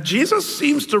 And Jesus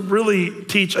seems to really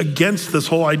teach against this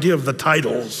whole idea of the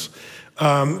titles.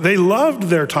 They loved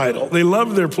their title. They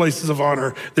loved their places of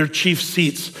honor, their chief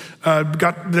seats.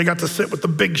 They got to sit with the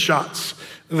big shots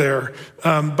there.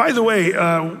 By the way,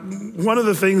 one of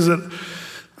the things that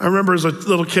I remember as a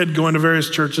little kid going to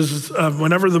various churches,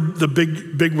 whenever the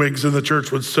big wigs in the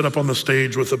church would sit up on the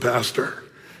stage with the pastor.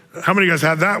 How many of you guys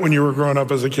had that when you were growing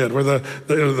up as a kid, where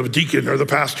the deacon or the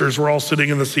pastors were all sitting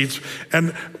in the seats?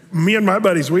 And me and my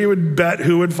buddies, we would bet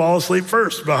who would fall asleep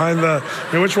first behind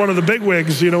which one of the big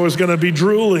wigs, was going to be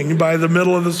drooling by the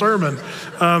middle of the sermon.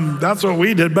 That's what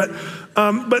we did. But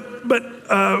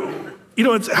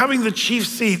it's having the chief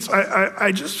seats.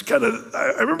 I just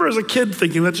I remember as a kid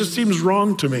thinking that just seems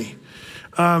wrong to me.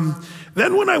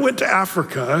 Then when I went to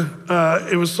Africa,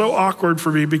 it was so awkward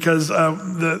for me because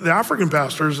the African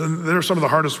pastors, and they're some of the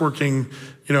hardest working,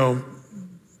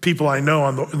 people I know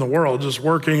in the world, just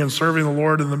working and serving the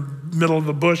Lord in the middle of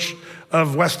the bush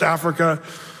of West Africa.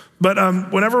 But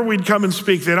whenever we'd come and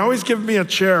speak, they'd always give me a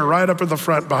chair right up at the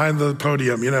front behind the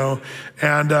podium,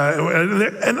 And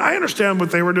I understand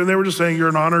what they were doing. They were just saying, you're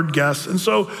an honored guest. And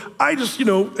so I just,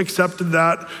 accepted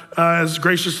that as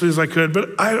graciously as I could. But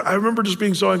I remember just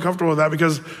being so uncomfortable with that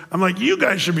because I'm like, you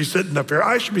guys should be sitting up here.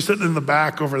 I should be sitting in the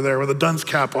back over there with a dunce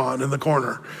cap on in the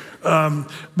corner.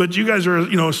 But you guys are,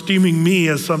 esteeming me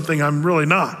as something I'm really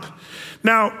not.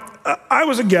 Now, I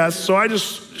was a guest, so I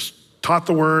just taught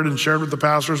the word and shared with the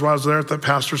pastors while I was there at the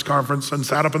pastors conference and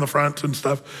sat up in the front and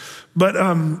stuff. But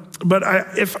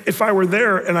if I were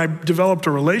there and I developed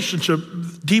a relationship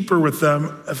deeper with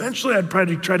them, eventually I'd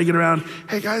probably try to get around,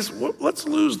 hey guys, let's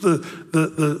lose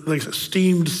the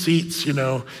esteemed seats,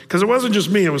 because it wasn't just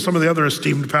me, it was some of the other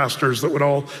esteemed pastors that would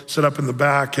all sit up in the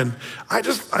back. And I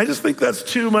just think that's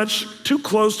too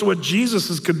close to what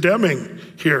Jesus is condemning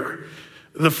here.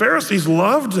 The Pharisees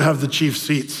loved to have the chief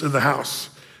seats in the house.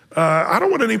 I don't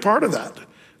want any part of that.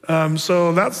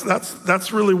 So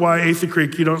that's really why Athey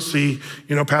Creek, you don't see,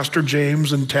 Pastor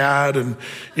James and Tad and,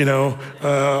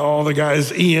 all the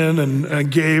guys, Ian and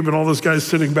Gabe and all those guys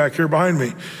sitting back here behind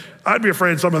me. I'd be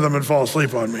afraid some of them would fall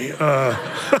asleep on me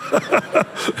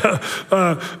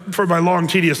for my long,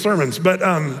 tedious sermons.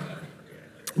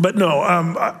 But no,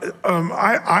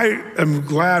 I am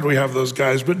glad we have those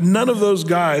guys, but none of those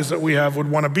guys that we have would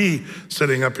want to be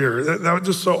sitting up here. That was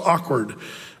just so awkward.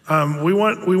 We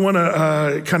want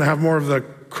to kind of have more of the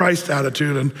Christ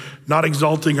attitude and not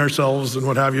exalting ourselves and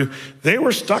what have you. They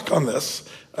were stuck on this.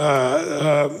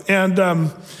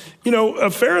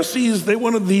 Pharisees, they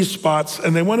wanted these spots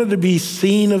and they wanted to be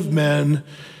seen of men.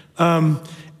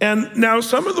 And now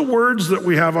some of the words that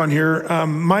we have on here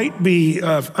might be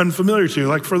unfamiliar to you,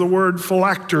 like for the word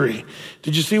phylactery.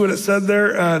 Did you see what it said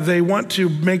there? They want to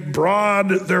make broad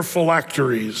their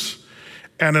phylacteries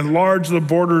and enlarge the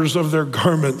borders of their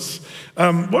garments.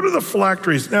 What are the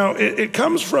phylacteries? Now, it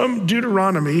comes from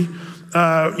Deuteronomy,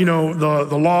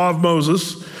 the law of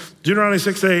Moses. Deuteronomy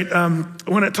 6:8,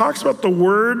 when it talks about the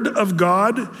word of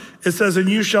God, it says, and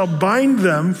you shall bind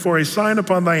them for a sign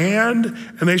upon thy hand,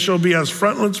 and they shall be as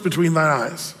frontlets between thine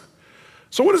eyes.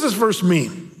 So what does this verse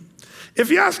mean? If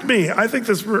you ask me, I think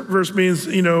this verse means,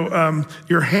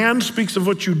 your hand speaks of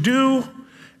what you do,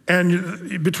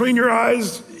 and between your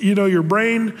eyes, your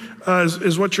brain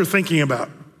is what you're thinking about.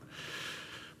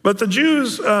 But the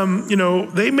Jews,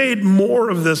 they made more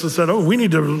of this and said, we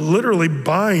need to literally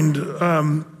bind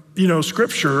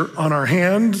scripture on our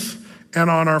hands and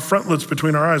on our frontlets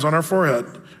between our eyes, on our forehead.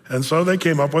 And so they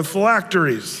came up with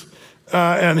phylacteries.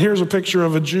 And here's a picture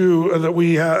of a Jew that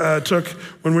we took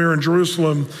when we were in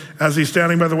Jerusalem as he's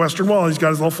standing by the Western Wall. He's got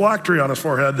his little phylactery on his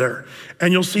forehead there.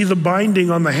 And you'll see the binding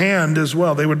on the hand as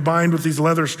well. They would bind with these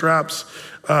leather straps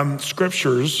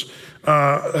scriptures.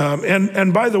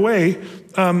 And by the way,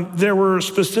 there were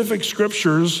specific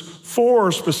scriptures,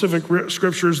 4 specific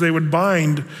scriptures they would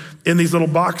bind in these little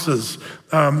boxes.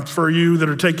 For you that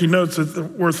are taking notes, it's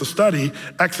worth a study.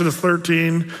 Exodus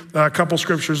 13, a couple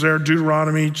scriptures there,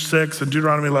 Deuteronomy 6 and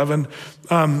Deuteronomy 11.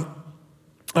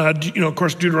 Of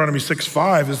course, Deuteronomy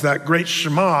 6:5 is that great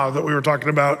Shema that we were talking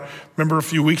about, remember a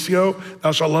few weeks ago?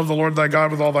 Thou shalt love the Lord thy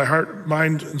God with all thy heart,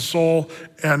 mind, and soul,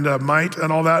 and might,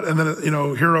 and all that. And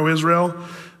then, Hear, O Israel,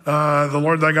 the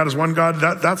Lord thy God is one God.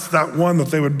 That's that one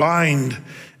that they would bind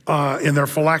in their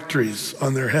phylacteries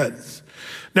on their heads.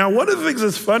 Now, one of the things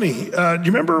that's funny, do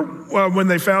you remember when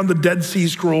they found the Dead Sea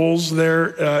Scrolls there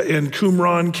in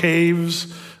Qumran caves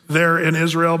there in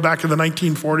Israel back in the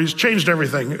 1940s? Changed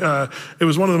everything. It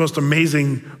was one of the most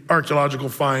amazing archaeological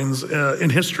finds in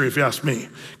history, if you ask me,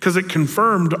 because it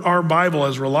confirmed our Bible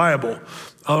as reliable,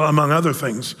 among other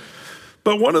things.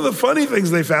 But one of the funny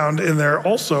things they found in there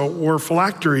also were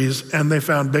phylacteries, and they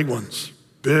found big ones,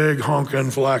 big honking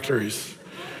phylacteries.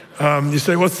 You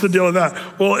say, what's the deal with that?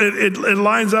 Well, it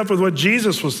lines up with what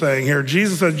Jesus was saying here.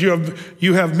 Jesus said,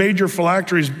 you have made your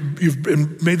phylacteries,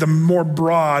 made them more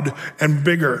broad and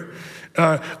bigger.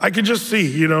 I could just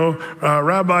see,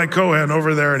 Rabbi Cohen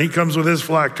over there, and he comes with his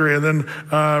phylactery, and then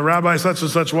Rabbi such and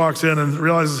such walks in and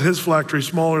realizes his phylactery is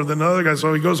smaller than the other guy,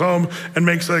 so he goes home and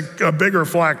makes a bigger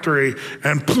phylactery,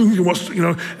 and and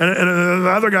the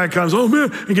other guy comes, oh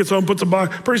man, he gets home, puts a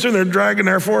box, pretty soon they're dragging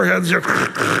their foreheads,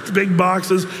 big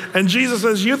boxes, and Jesus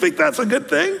says, you think that's a good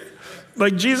thing?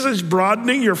 Like Jesus is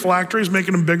broadening your phylacteries,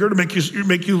 making them bigger to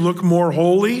make you look more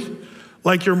holy,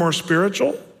 like you're more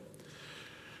spiritual?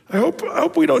 I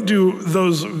hope we don't do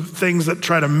those things that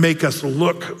try to make us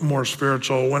look more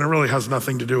spiritual when it really has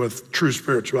nothing to do with true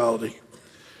spirituality.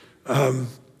 I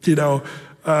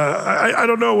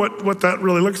don't know what that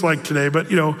really looks like today, but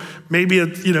maybe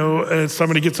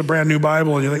somebody gets a brand new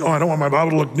Bible and you think, I don't want my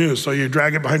Bible to look new, so you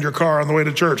drag it behind your car on the way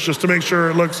to church just to make sure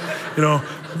it looks,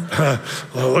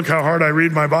 look how hard I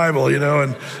read my Bible,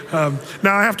 and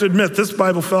now I have to admit, this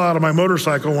Bible fell out of my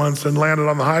motorcycle once and landed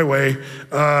on the highway.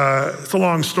 It's a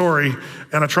long story,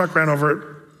 and a truck ran over it.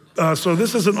 So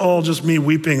this isn't all just me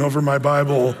weeping over my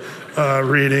Bible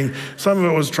reading. Some of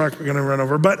it was truck going to run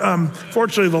over. But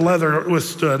fortunately, the leather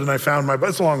withstood, and I found my Bible.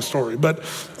 It's a long story. But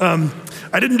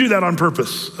I didn't do that on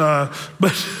purpose. But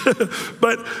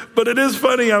it is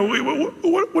funny.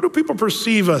 What do people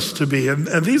perceive us to be?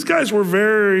 And these guys were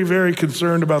very, very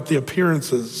concerned about the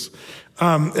appearances,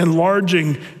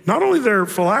 enlarging not only their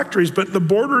phylacteries, but the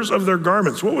borders of their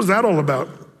garments. What was that all about?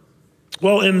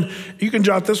 Well, you can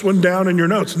jot this one down in your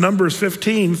notes. Numbers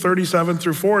 15, 37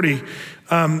 through 40.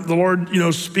 The Lord,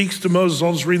 speaks to Moses.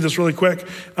 I'll just read this really quick.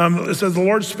 It says, the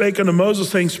Lord spake unto Moses,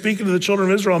 saying, speak unto the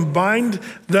children of Israel, and bind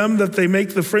them that they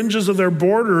make the fringes of their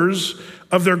borders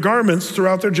of their garments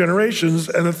throughout their generations,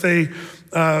 and that they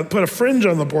put a fringe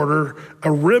on the border,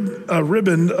 a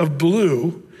ribbon of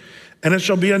blue, And it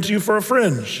shall be unto you for a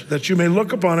fringe, that you may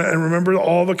look upon it and remember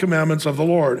all the commandments of the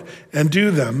Lord, and do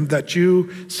them, that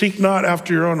you seek not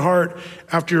after your own heart,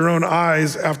 after your own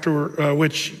eyes, after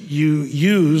which you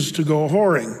use to go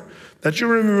whoring, that you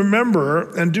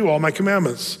remember and do all my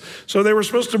commandments. So they were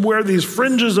supposed to wear these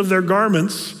fringes of their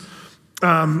garments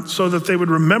so that they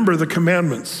would remember the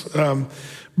commandments.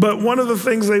 But one of the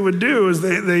things they would do is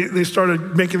they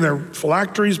started making their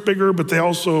phylacteries bigger, but they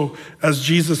also, as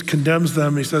Jesus condemns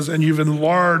them, he says, and you've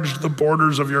enlarged the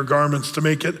borders of your garments to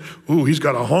make it, ooh, he's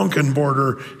got a honking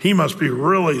border. He must be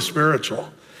really spiritual.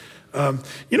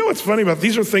 You know what's funny about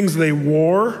these are things they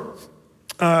wore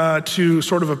to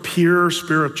sort of appear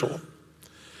spiritual.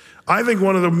 I think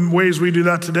one of the ways we do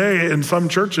that today in some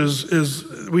churches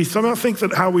is we somehow think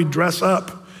that how we dress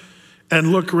up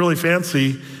and look really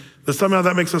fancy, that somehow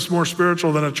that makes us more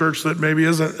spiritual than a church that maybe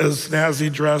isn't as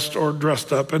snazzy dressed or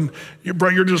dressed up. And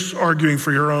you're just arguing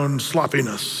for your own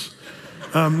sloppiness.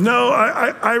 No,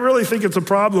 I really think it's a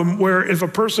problem where if a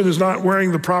person who's not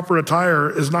wearing the proper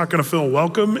attire is not going to feel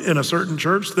welcome in a certain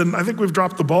church, then I think we've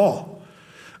dropped the ball.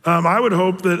 I would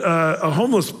hope that a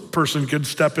homeless person could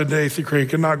step into Athey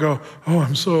Creek and not go, oh,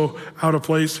 I'm so out of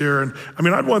place here. And I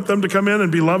mean, I'd want them to come in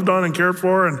and be loved on and cared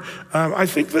for. And I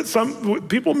think that some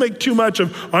people make too much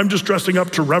of, I'm just dressing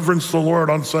up to reverence the Lord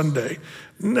on Sunday.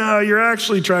 No, you're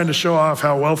actually trying to show off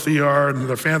how wealthy you are and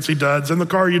the fancy duds and the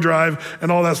car you drive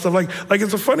and all that stuff. Like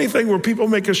it's a funny thing where people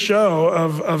make a show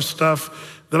of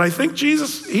stuff that I think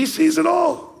Jesus, he sees it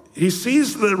all. He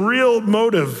sees the real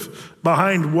motive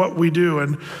behind what we do.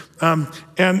 And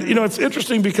you know, it's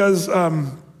interesting because,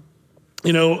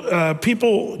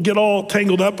 people get all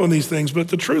tangled up on these things, but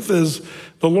the truth is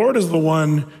the Lord is the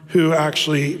one who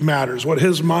actually matters, what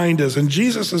his mind is. And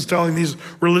Jesus is telling these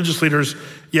religious leaders,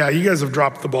 yeah, you guys have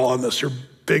dropped the ball on this. Your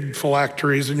big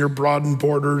phylacteries and your broadened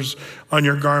borders on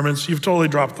your garments, you've totally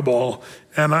dropped the ball.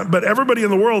 But everybody in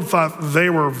the world thought they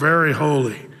were very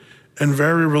holy and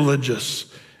very religious.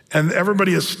 And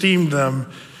everybody esteemed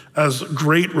them as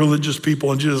great religious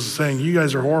people. And Jesus is saying, you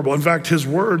guys are horrible. In fact, his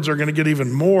words are going to get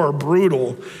even more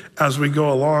brutal as we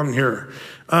go along here.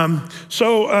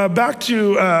 So back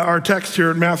to our text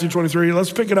here in Matthew 23.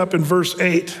 Let's pick it up in verse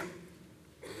 8.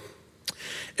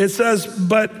 It says,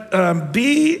 but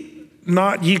be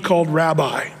not ye called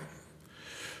rabbi,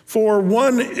 for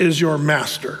one is your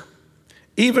master,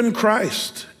 even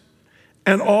Christ,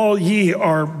 and all ye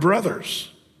are brothers.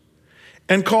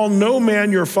 And call no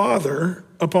man your father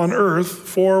upon earth,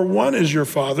 for one is your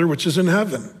Father which is in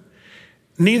heaven.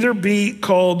 Neither be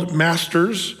called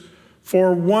masters,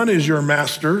 for one is your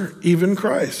master, even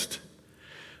Christ.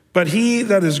 But he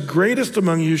that is greatest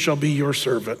among you shall be your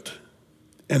servant.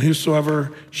 And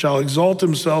whosoever shall exalt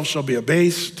himself shall be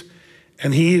abased,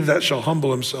 and he that shall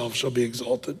humble himself shall be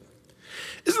exalted.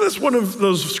 Isn't this one of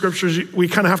those scriptures we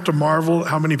kind of have to marvel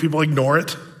how many people ignore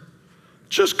it?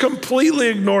 Just completely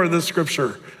ignore this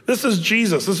scripture. This is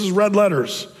Jesus. This is red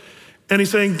letters. And he's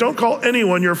saying, don't call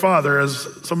anyone your father, as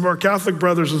some of our Catholic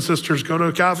brothers and sisters go to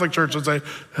a Catholic church and say,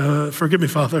 forgive me,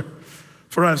 Father,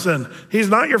 for I have sinned. He's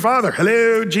not your father.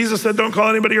 Hello, Jesus said, don't call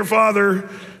anybody your father.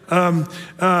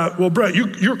 Well, Brett,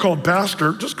 you're called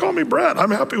pastor. Just call me Brett.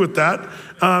 I'm happy with that.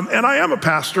 And I am a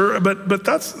pastor, but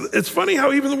it's funny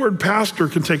how even the word pastor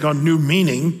can take on new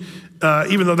meaning.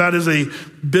 Even though that is a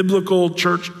biblical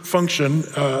church function,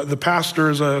 the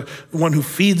pastor is one who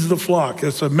feeds the flock.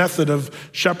 It's a method of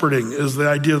shepherding is the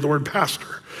idea of the word pastor.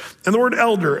 And the word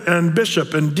elder and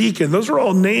bishop and deacon, those are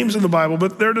all names in the Bible,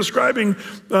 but they're describing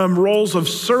roles of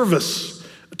service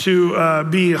to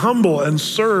be humble and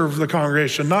serve the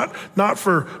congregation, not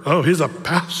for, oh, he's a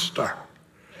pastor.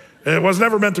 It was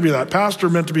never meant to be that. Pastor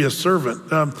meant to be a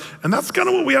servant. And that's kind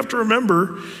of what we have to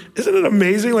remember. Isn't it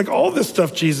amazing? Like all this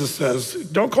stuff Jesus says,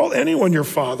 don't call anyone your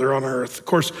father on earth. Of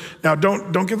course, now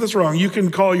don't get this wrong. You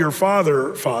can call your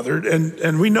father,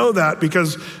 and we know that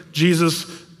because Jesus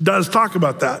does talk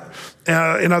about that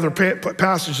in other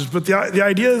passages. But the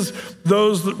idea is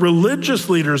those religious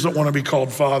leaders that want to be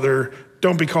called father,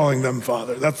 don't be calling them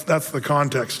father. That's the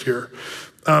context here.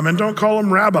 And don't call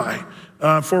them rabbi.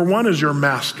 For one is your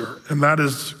master, and that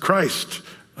is Christ,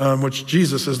 which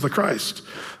Jesus is the Christ.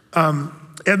 And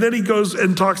then he goes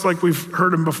and talks like we've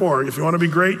heard him before. If you want to be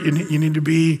great, you need to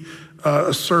be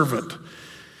a servant.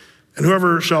 And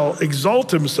whoever shall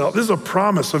exalt himself, this is a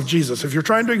promise of Jesus. If you're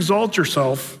trying to exalt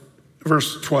yourself,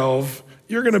 verse 12,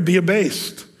 you're going to be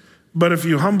abased. But if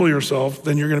you humble yourself,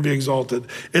 then you're going to be exalted.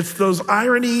 It's those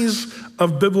ironies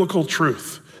of biblical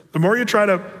truth. The more you try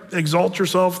to exalt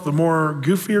yourself, the more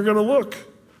goofy you're going to look.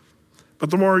 But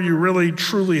the more you really,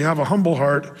 truly have a humble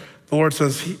heart, the Lord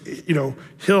says,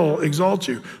 he'll exalt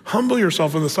you. Humble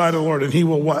yourself in the sight of the Lord, and he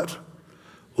will what?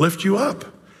 lift you up.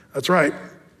 That's right.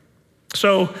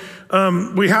 So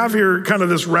we have here kind of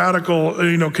this radical,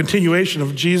 continuation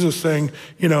of Jesus saying,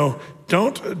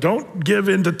 don't give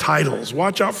into titles.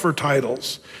 Watch out for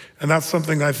titles. And that's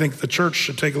something I think the church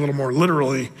should take a little more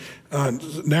literally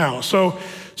now. So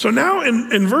now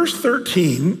in verse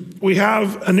 13, we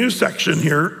have a new section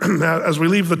here as we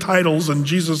leave the titles and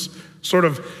Jesus sort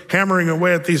of hammering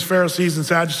away at these Pharisees and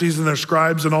Sadducees and their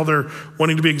scribes and all their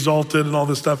wanting to be exalted and all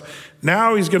this stuff.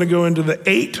 Now he's going to go into the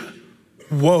 8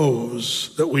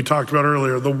 woes that we talked about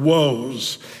earlier, the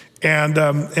woes. And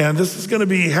this is going to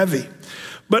be heavy.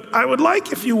 But I would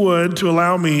like, if you would, to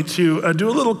allow me to do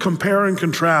a little compare and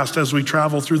contrast as we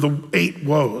travel through the 8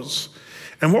 woes.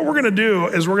 And what we're going to do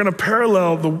is we're going to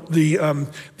parallel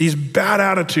these bad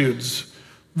attitudes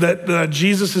that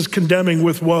Jesus is condemning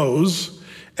with woes,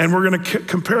 and we're going to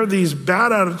compare these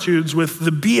bad attitudes with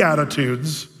the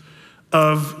Beatitudes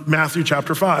of Matthew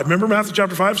chapter 5. Remember Matthew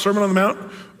chapter 5, Sermon on the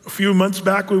Mount? A few months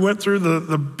back, we went through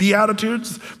the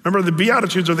Beatitudes. Remember, the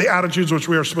Beatitudes are the attitudes which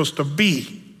we are supposed to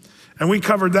be. And we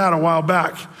covered that a while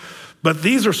back. But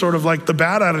these are sort of like the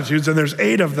bad attitudes, and there's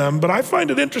 8 of them. But I find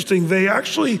it interesting. They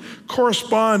actually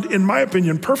correspond, in my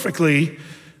opinion, perfectly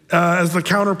as the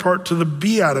counterpart to the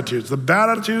Beatitudes, the bad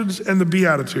attitudes and the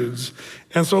Beatitudes.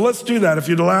 And so let's do that, if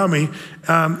you'd allow me.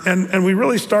 And we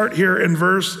really start here in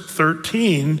verse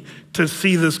 13 to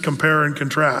see this compare and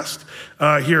contrast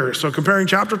here. So comparing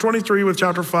chapter 23 with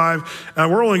chapter 5,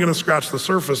 we're only going to scratch the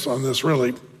surface on this,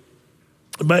 really.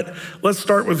 But let's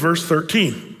start with verse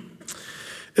 13.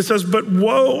 It says, "But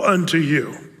woe unto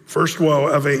you," first woe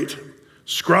of 8,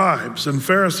 "scribes and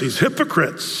Pharisees,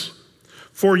 hypocrites,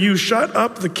 for you shut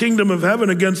up the kingdom of heaven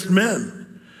against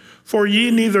men. For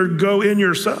ye neither go in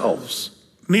yourselves,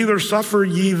 neither suffer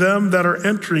ye them that are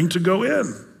entering to go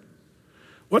in."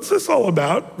 What's this all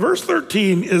about? Verse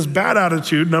 13 is bad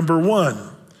attitude number 1.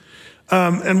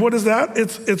 And what is that?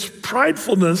 It's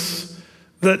pridefulness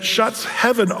that shuts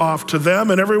heaven off to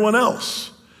them and everyone else.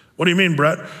 What do you mean,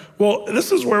 Brett? Well,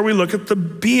 this is where we look at the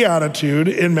Beatitude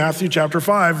in Matthew chapter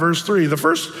 5, verse 3. The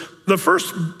first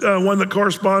one that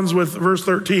corresponds with verse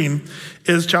 13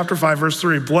 is chapter 5, verse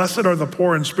 3. "Blessed are the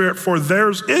poor in spirit, for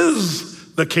theirs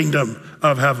is the kingdom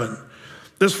of heaven."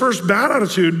 This first bad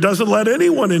attitude doesn't let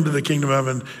anyone into the kingdom of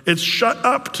heaven. It's shut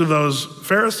up to those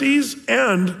Pharisees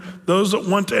and those that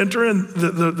want to enter in.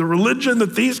 The religion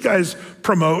that these guys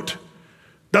promote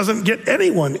doesn't get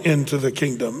anyone into the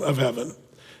kingdom of heaven.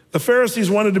 The Pharisees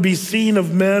wanted to be seen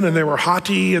of men, and they were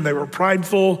haughty and they were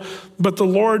prideful, but the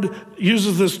Lord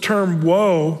uses this term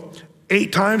woe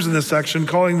 8 times in this section,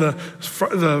 calling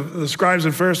the scribes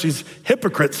and Pharisees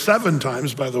hypocrites 7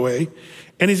 times, by the way.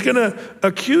 And he's going to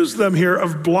accuse them here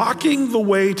of blocking the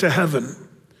way to heaven.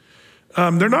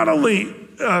 They're not only,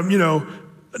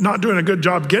 not doing a good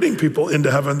job getting people into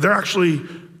heaven, they're actually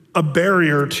a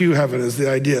barrier to heaven is the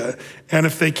idea. And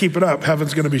if they keep it up,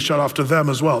 heaven's going to be shut off to them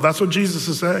as well. That's what Jesus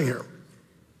is saying here.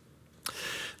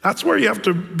 That's where you have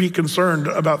to be concerned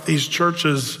about these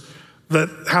churches that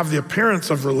have the appearance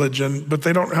of religion, but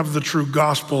they don't have the true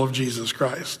gospel of Jesus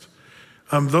Christ.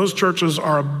 Those churches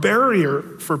are a barrier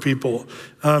for people.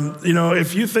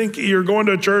 If you think you're going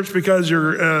to a church because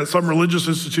you're some religious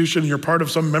institution, you're part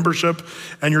of some membership,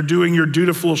 and you're doing your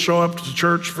dutiful show up to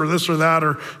church for this or that,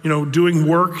 or doing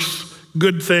works,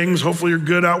 good things, hopefully your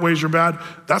good outweighs your bad,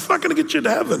 that's not going to get you to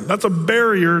heaven. That's a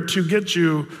barrier to get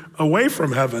you away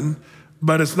from heaven,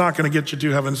 but it's not going to get you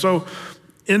to heaven. So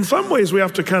in some ways, we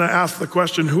have to kind of ask the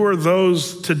question, who are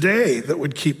those today that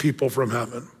would keep people from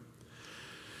heaven?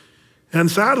 And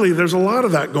sadly, there's a lot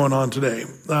of that going on today.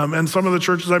 And some of the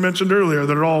churches I mentioned earlier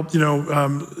that are all,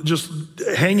 just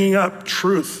hanging up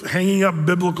truth, hanging up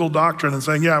biblical doctrine and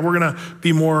saying, yeah, we're going to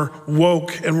be more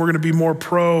woke and we're going to be more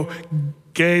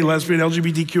pro-gay, lesbian,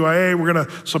 LGBTQIA. We're going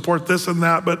to support this and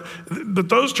that. But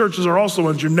those churches are also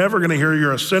ones you're never going to hear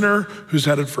you're a sinner who's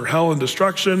headed for hell and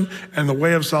destruction, and the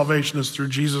way of salvation is through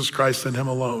Jesus Christ and him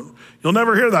alone. You'll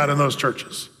never hear that in those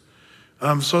churches.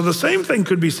 So the same thing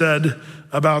could be said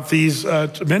about these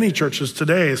many churches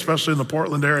today, especially in the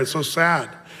Portland area. It's so sad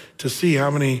to see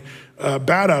how many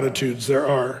bad attitudes there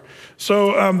are.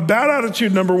 So bad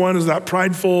attitude number 1 is that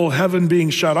prideful heaven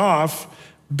being shut off.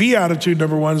 Beatitude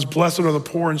number 1 is blessed are the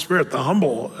poor in spirit, the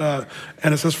humble.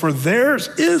 And it says, for theirs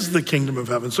is the kingdom of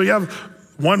heaven. So you have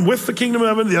one with the kingdom of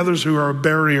heaven, the others who are a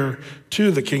barrier to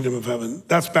the kingdom of heaven.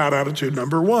 That's bad attitude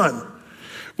number 1.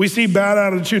 We see bad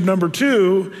attitude number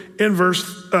 2 in verse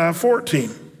 14.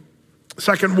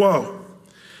 Second woe.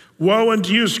 Woe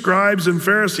unto you, scribes and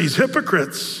Pharisees,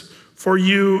 hypocrites, for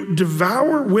you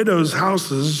devour widows'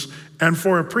 houses and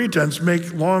for a pretense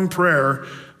make long prayer.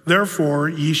 therefore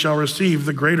ye shall receive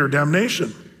the greater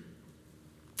damnation.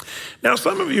 Now,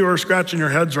 some of you are scratching your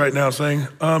heads right now saying,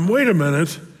 wait a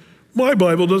minute, my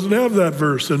Bible doesn't have that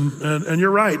verse. And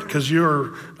you're right, because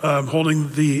you're holding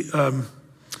the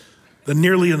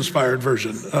nearly inspired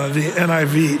version, the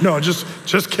NIV. No,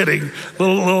 just kidding.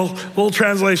 Little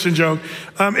translation joke.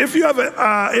 If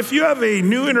you have a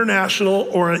New International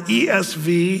or an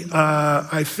ESV,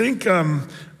 I think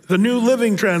the New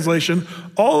Living Translation,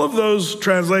 all of those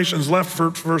translations left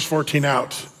verse 14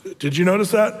 out. Did you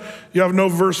notice that? You have no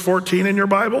verse 14 in your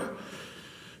Bible?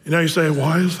 You say,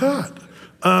 why is that?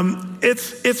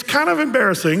 It's kind of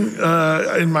embarrassing,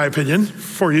 in my opinion,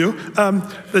 for you,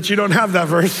 that you don't have that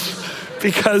verse.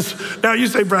 Because now you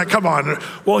say, Brad, come on.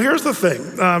 Well, here's the thing.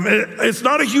 It's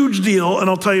not a huge deal, and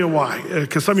I'll tell you why.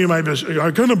 Because some of you might be,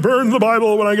 I'm going to burn the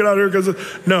Bible when I get out of here.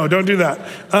 No, don't do that.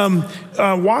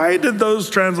 Why did those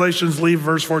translations leave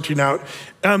verse 14 out?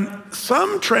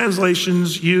 Some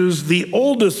translations use the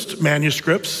oldest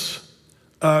manuscripts.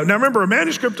 Now remember, a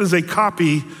manuscript is a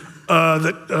copy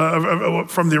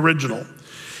from the original.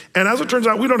 And as it turns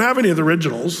out, we don't have any of the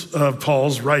originals of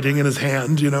Paul's writing in his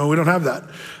hand. We don't have that.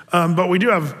 But we do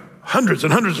have hundreds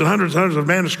and hundreds and hundreds and hundreds of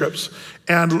manuscripts.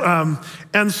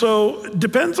 And so it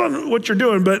depends on what you're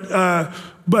doing. But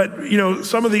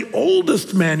some of the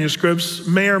oldest manuscripts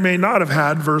may or may not have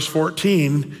had verse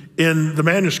 14 in the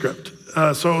manuscript.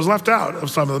 So it was left out of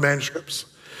some of the manuscripts.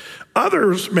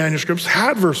 Others manuscripts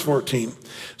had verse 14.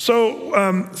 So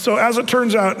as it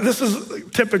turns out, this is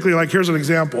typically here's an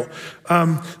example.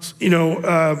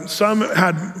 Some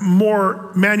had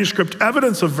more manuscript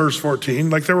evidence of verse 14.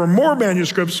 There were more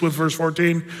manuscripts with verse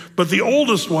 14, but the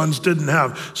oldest ones didn't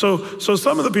have. So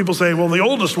some of the people say, well, the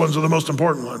oldest ones are the most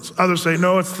important ones. Others say,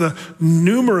 no, it's the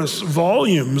numerous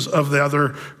volumes of the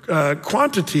other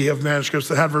quantity of manuscripts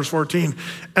that had verse 14.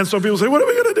 And so people say, what are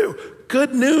we going to do?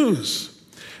 Good news.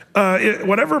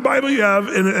 Whatever Bible you have,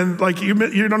 and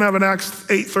you don't have an Acts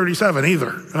 8:37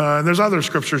 either. And there's other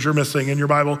scriptures you're missing in your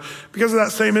Bible because of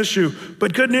that same issue.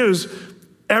 But good news,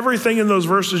 everything in those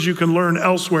verses you can learn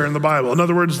elsewhere in the Bible. In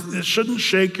other words, it shouldn't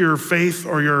shake your faith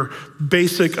or your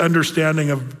basic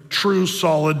understanding of true,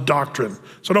 solid doctrine.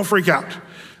 So don't freak out.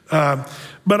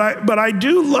 But I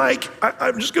do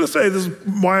I'm just going to say this is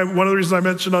why one of the reasons I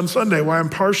mentioned on Sunday why I'm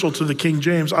partial to the King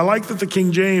James. I like that the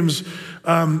King James,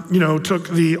 took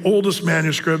the oldest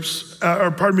manuscripts,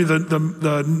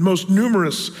 the most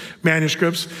numerous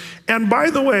manuscripts. And by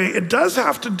the way, it does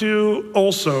have to do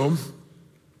also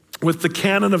with the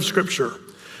canon of Scripture.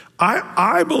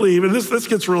 I believe, and this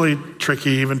gets really tricky,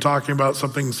 even talking about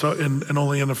something and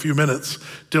only in a few minutes,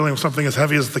 dealing with something as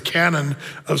heavy as the canon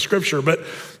of Scripture. But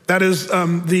that is,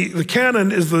 the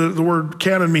canon is the word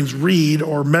canon means reed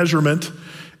or measurement.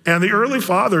 And the early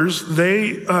fathers,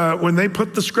 when they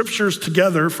put the Scriptures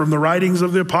together from the writings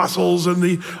of the apostles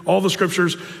and all the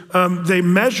Scriptures, they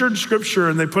measured Scripture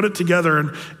and they put it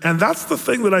together. And that's the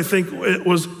thing that I think it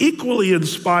was equally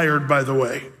inspired, by the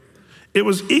way. It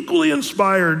was equally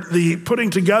inspired, the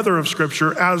putting together of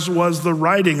Scripture, as was the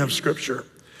writing of Scripture.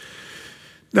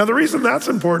 Now, the reason that's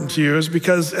important to you is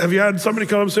because have you had somebody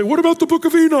come up and say, what about the book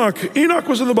of Enoch? Enoch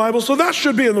was in the Bible, so that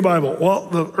should be in the Bible. Well,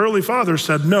 the early fathers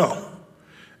said no.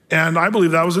 And I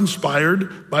believe that was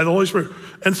inspired by the Holy Spirit.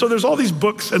 And so there's all these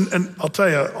books, and I'll tell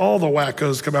you, all the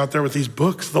wackos come out there with these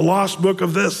books, the lost book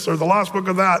of this or the lost book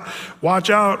of that. Watch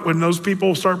out when those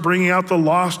people start bringing out the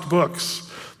lost books.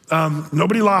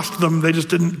 Nobody lost them, they just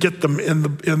didn't get them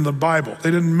in the Bible.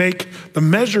 They didn't make the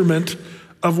measurement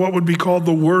of what would be called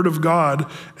the Word of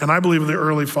God. And I believe the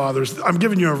early fathers, I'm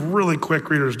giving you a really quick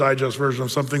Reader's Digest version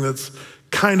of something that's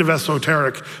kind of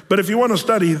esoteric. But if you want to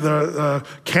study the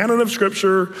canon of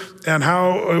Scripture and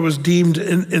how it was deemed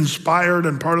inspired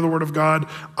and part of the Word of God,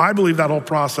 I believe that whole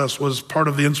process was part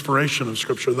of the inspiration of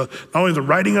Scripture, not only the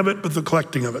writing of it, but the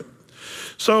collecting of it.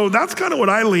 So that's kind of what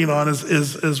I lean on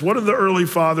is what did the early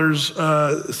fathers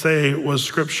say was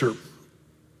Scripture?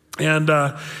 And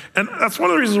that's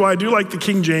one of the reasons why I do like the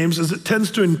King James is it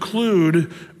tends to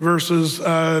include verses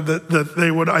that they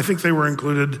would, I think they were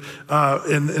included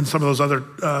in some of those other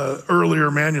earlier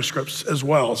manuscripts as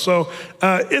well. So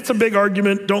it's a big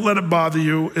argument. Don't let it bother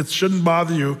you. It shouldn't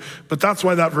bother you, but that's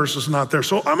why that verse is not there.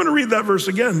 So I'm going to read that verse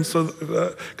again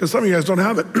because some of you guys don't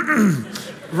have it.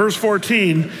 Verse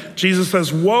 14, Jesus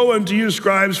says, woe unto you,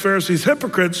 scribes, Pharisees,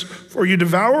 hypocrites, for you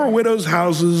devour widows'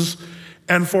 houses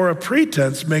and for a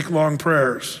pretense make long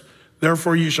prayers.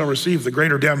 Therefore you shall receive the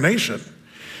greater damnation.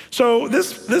 So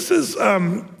this is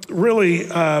really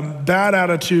bad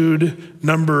attitude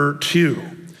number 2.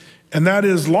 And that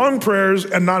is long prayers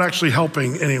and not actually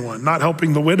helping anyone, not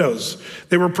helping the widows.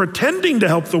 They were pretending to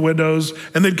help the widows,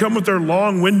 and they'd come with their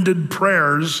long-winded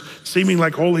prayers, seeming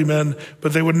like holy men,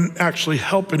 but they wouldn't actually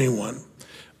help anyone,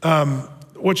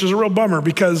 which is a real bummer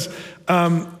because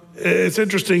it's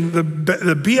interesting.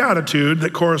 The beatitude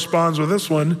that corresponds with this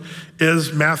one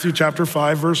is Matthew chapter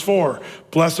 5, verse 4.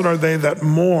 Blessed are they that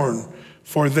mourn,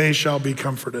 for they shall be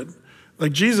comforted.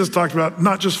 Like Jesus talked about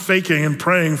not just faking and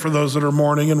praying for those that are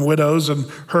mourning and widows and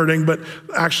hurting, but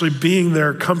actually being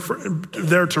there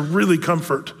to really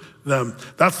comfort them.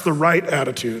 That's the right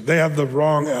attitude. They have the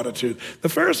wrong attitude. The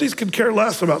Pharisees could care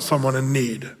less about someone in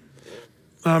need.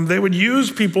 They would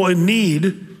use people in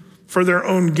need for their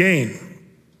own gain.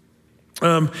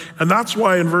 And that's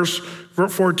why in verse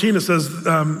 14 it says,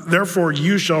 therefore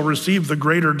you shall receive the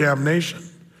greater damnation.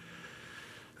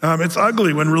 It's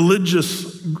ugly when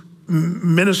religious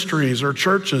ministries or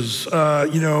churches,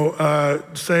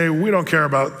 say, we don't care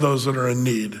about those that are in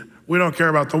need. We don't care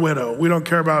about the widow. We don't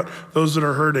care about those that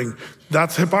are hurting.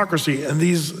 That's hypocrisy. And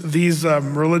these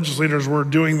religious leaders were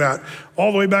doing that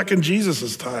all the way back in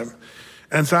Jesus' time.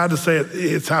 And sad to say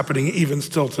it's happening even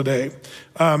still today.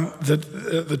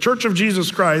 The Church of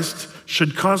Jesus Christ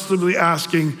should constantly be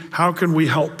asking, how can we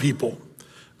help people?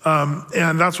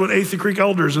 And that's what Athey Creek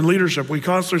elders and leadership, we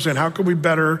constantly saying, how can we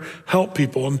better help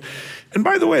people? And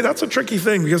by the way, that's a tricky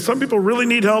thing because some people really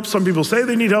need help. Some people say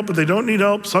they need help, but they don't need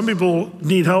help. Some people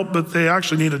need help, but they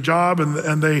actually need a job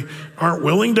and they aren't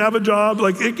willing to have a job.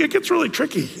 Like it gets really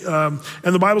tricky. And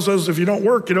the Bible says if you don't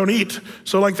work, you don't eat.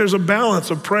 So like there's a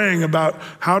balance of praying about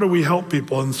how do we help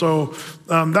people? And so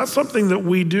that's something that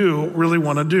we do really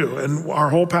want to do. And our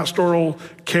whole pastoral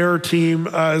care team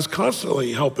is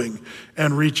constantly helping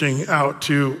and reaching out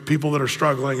to people that are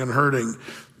struggling and hurting.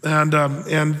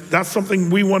 And that's something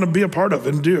we want to be a part of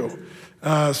and do.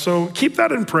 So keep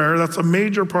that in prayer. That's a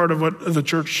major part of what the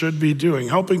church should be doing,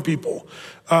 helping people,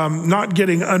 not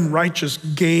getting unrighteous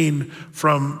gain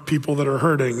from people that are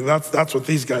hurting. That's what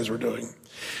these guys were doing.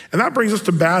 And that brings us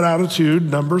to bad attitude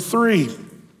number 3.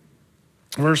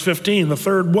 Verse 15, the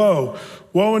third woe.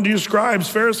 Woe unto you scribes,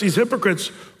 Pharisees, hypocrites,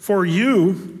 for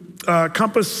you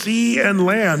compass sea and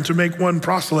land to make one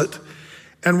proselyte.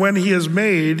 And when he is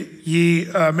made, ye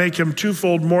make him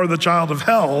twofold more the child of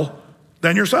hell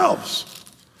than yourselves.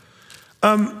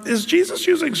 Is Jesus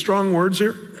using strong words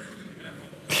here?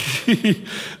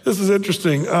 This is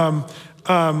interesting.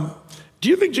 Do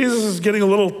you think Jesus is getting a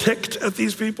little ticked at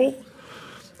these people?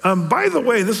 By the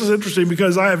way, this is interesting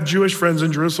because I have Jewish friends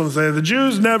in Jerusalem that say the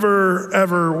Jews never,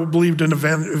 ever believed in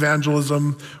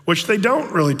evangelism, which they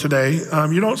don't really today.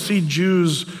 You don't see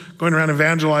Jews going around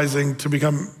evangelizing to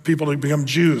become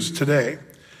Jews today.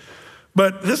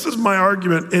 But this is my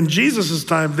argument. In Jesus'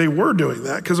 time, they were doing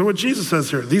that because of what Jesus says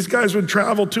here. These guys would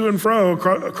travel to and fro,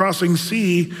 crossing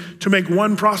sea to make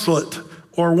one proselyte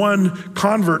or one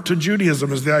convert to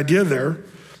Judaism is the idea there.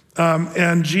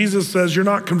 And Jesus says, you're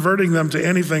not converting them to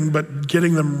anything but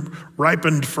getting them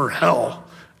ripened for hell.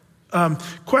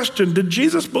 Question, did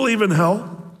Jesus believe in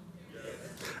hell?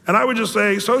 And I would just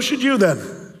say, so should you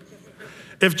then.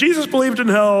 If Jesus believed in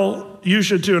hell, you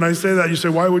should too. And I say that, you say,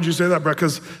 why would you say that, Brett?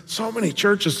 Because so many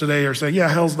churches today are saying, yeah,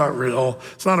 hell's not real.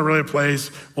 It's not a real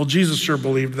place. Well, Jesus sure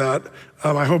believed that.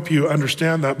 I hope you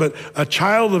understand that. But a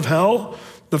child of hell,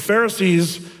 the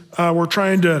Pharisees were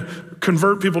trying to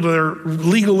convert people to their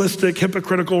legalistic,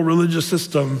 hypocritical religious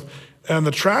system. And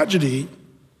the tragedy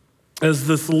is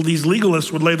these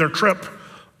legalists would lay their trip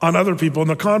on other people, and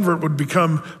the convert would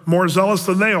become more zealous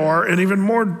than they are and even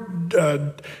more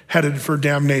headed for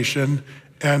damnation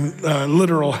and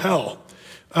literal hell.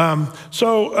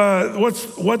 So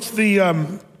what's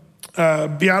the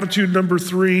beatitude number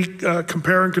 3,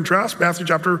 compare and contrast? Matthew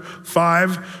chapter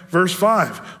 5, verse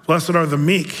 5. Blessed are the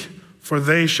meek, for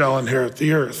they shall inherit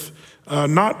the earth.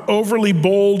 Not overly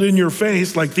bold in your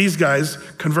face like these guys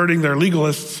converting their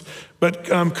legalists, but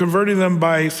converting them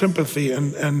by sympathy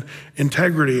and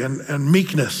integrity and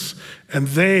meekness, and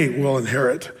they will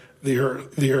inherit the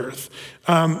earth.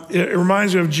 It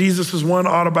reminds me of Jesus' one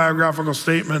autobiographical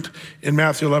statement in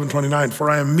Matthew 11:29, for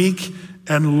I am meek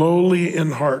and lowly in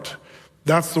heart.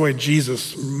 That's the way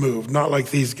Jesus moved, not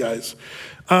like these guys.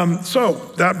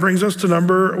 So that brings us to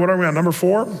number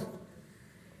 4?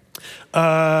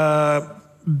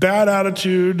 Bad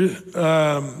attitude,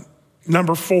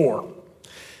 number 4.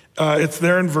 It's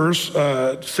there in verse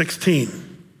 16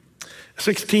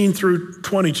 through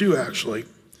 22, actually.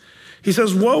 He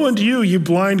says, woe unto you, you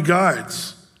blind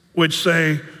guides, which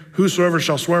say, whosoever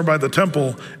shall swear by the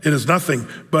temple, it is nothing,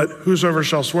 but whosoever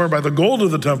shall swear by the gold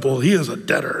of the temple, he is a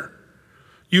debtor.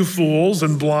 You fools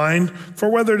and blind, for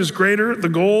whether it is greater, the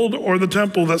gold or the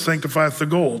temple that sanctifieth the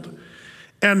gold.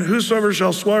 And whosoever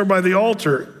shall swear by the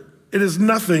altar, it is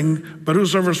nothing, but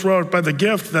whosoever sweareth by the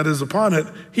gift that is upon it,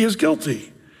 he is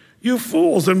guilty. You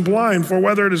fools and blind, for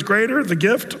whether it is greater, the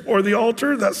gift or the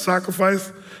altar that sacrifice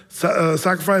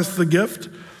the gift,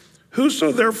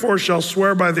 whoso therefore shall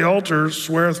swear by the altar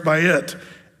sweareth by it,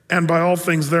 and by all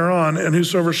things thereon, and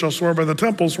whosoever shall swear by the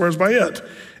temple swears by it,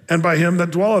 and by him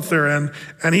that dwelleth therein,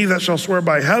 and he that shall swear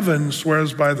by heaven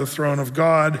swears by the throne of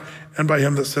God, and by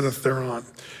him that sitteth thereon.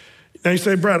 Now you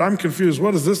say, Brett, I'm confused.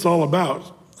 What is this all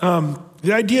about?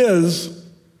 The idea is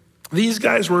these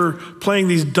guys were playing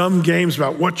these dumb games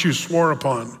about what you swore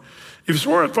upon. If you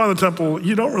swore upon the temple,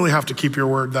 you don't really have to keep your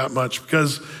word that much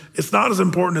because it's not as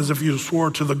important as if you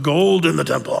swore to the gold in the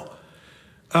temple.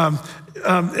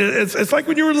 It's like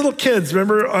when you were little kids.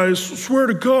 Remember, I swear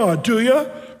to God, do you?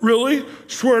 Really?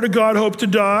 Swear to God, hope to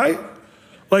die?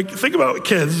 Like, think about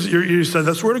kids. You said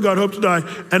that, swear to God, hope to die.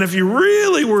 And if you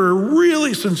really were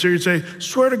really sincere, you'd say,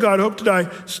 swear to God, hope to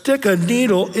die, stick a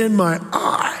needle in my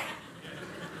eye.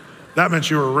 That meant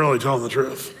you were really telling the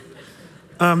truth.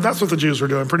 That's what the Jews were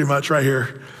doing pretty much right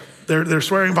here. They're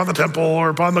swearing upon the temple or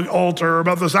upon the altar or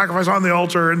about the sacrifice on the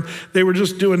altar, and they were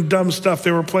just doing dumb stuff.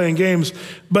 They were playing games.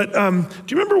 But do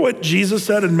you remember what Jesus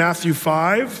said in Matthew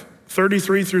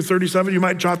 5:33 through 37? You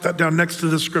might jot that down next to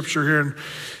this scripture here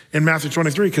in Matthew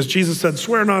 23, because Jesus said,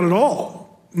 swear not at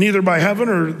all, neither by heaven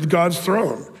or God's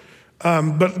throne,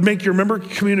 but make your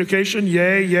communication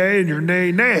yea, yea, and your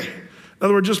nay, nay. In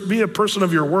other words, just be a person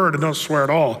of your word and don't swear at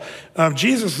all.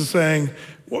 Jesus is saying,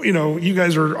 well, you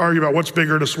guys are arguing about what's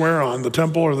bigger to swear on, the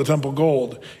temple or the temple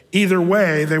gold. Either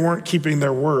way, they weren't keeping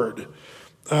their word.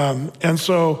 And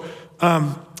so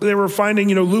they were finding,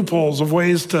 loopholes of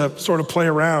ways to sort of play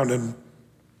around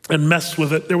and mess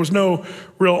with it. There was no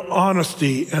real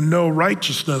honesty and no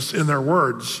righteousness in their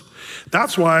words.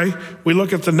 That's why we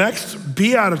look at the next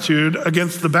beatitude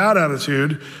against the bad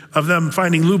attitude of them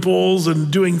finding loopholes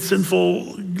and doing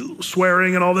sinful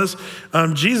swearing and all this.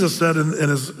 Jesus said in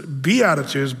his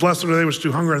beatitudes, blessed are they which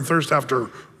do hunger and thirst after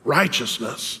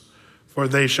righteousness, for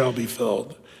they shall be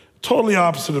filled. Totally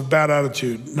opposite of bad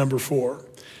attitude number 4.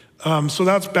 So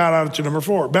that's bad attitude number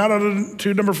 4. Bad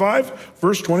attitude number 5,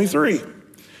 verse 23.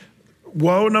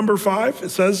 Woe number 5, it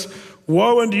says,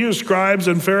 woe unto you, scribes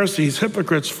and Pharisees,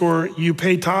 hypocrites, for you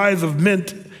pay tithe of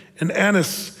mint and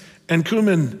anise and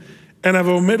cumin, and have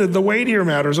omitted the weightier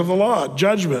matters of the law,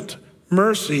 judgment,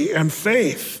 mercy, and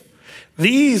faith.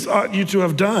 These ought you to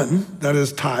have done, that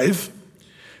is tithe,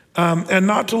 and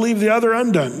not to leave the other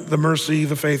undone, the mercy,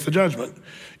 the faith, the judgment.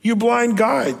 You blind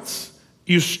guides,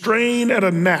 you strain at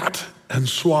a gnat and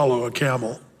swallow a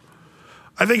camel.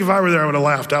 I think if I were there, I would have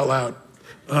laughed out loud.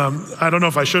 I don't know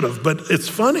if I should have, but it's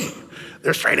funny.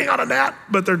 They're straining on a gnat,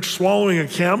 but they're swallowing a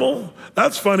camel.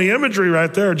 That's funny imagery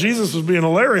right there. Jesus was being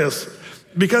hilarious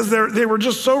because they were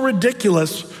just so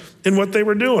ridiculous in what they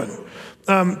were doing.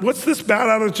 What's this bad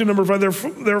attitude number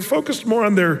 5? They're focused more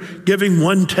on their giving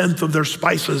 1/10 of their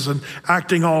spices and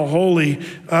acting all holy,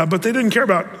 but they didn't care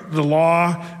about the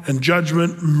law and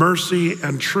judgment, mercy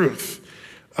and truth.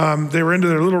 They were into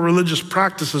their little religious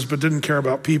practices, but didn't care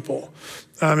about people.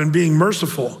 And being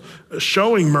merciful,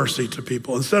 showing mercy to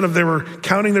people. Instead of they were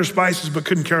counting their spices, but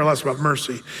couldn't care less about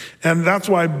mercy. And that's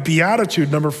why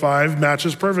beatitude number 5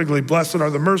 matches perfectly. Blessed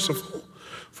are the merciful,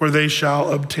 for they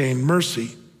shall obtain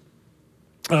mercy.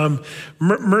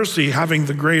 Mercy having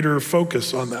the greater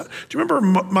focus on that. Do you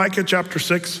remember Micah chapter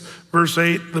 6, verse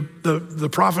 8? The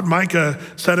prophet Micah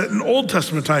said it in Old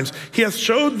Testament times. He hath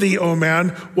showed thee, O man,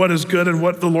 what is good and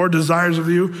what the Lord desires of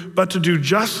you, but to do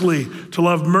justly, to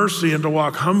love mercy, and to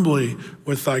walk humbly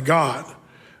with thy God.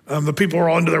 The people are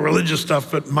all into their religious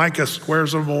stuff, but Micah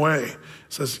squares them away.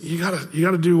 Says, you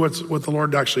gotta do what the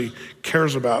Lord actually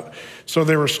cares about. So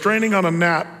they were straining on a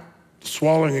gnat,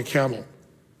 swallowing a camel.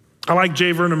 I like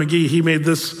J. Vernon McGee. He made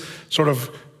this sort of,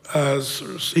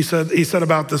 he said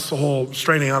about this whole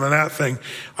straining on a gnat thing.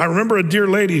 I remember a dear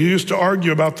lady who used to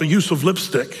argue about the use of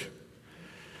lipstick.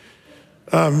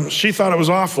 She thought it was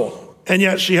awful, and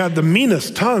yet she had the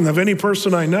meanest tongue of any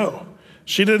person I know.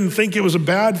 She didn't think it was a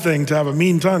bad thing to have a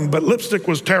mean tongue, but lipstick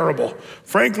was terrible.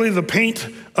 Frankly, the paint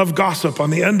of gossip on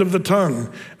the end of the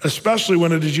tongue, especially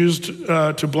when it is used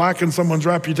to blacken someone's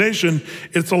reputation,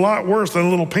 it's a lot worse than a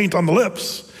little paint on the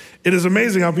lips. It is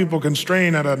amazing how people can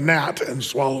strain at a gnat and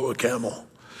swallow a camel.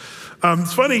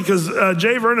 It's funny because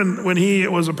J. Vernon, when he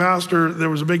was a pastor,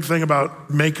 there was a big thing about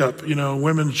makeup.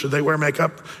 Women, should they wear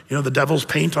makeup? The devil's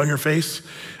paint on your face.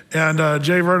 And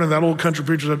J. Vernon, that old country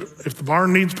preacher, said, if the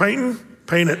barn needs painting,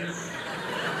 paint it.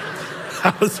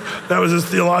 That was his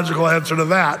theological answer to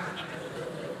that.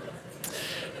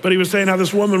 But he was saying how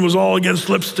this woman was all against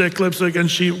lipstick,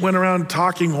 and she went around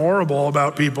talking horrible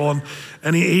about people.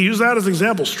 And he used that as an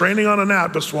example, straining on a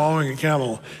gnat, but swallowing a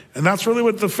camel. And that's really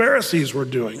what the Pharisees were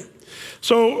doing.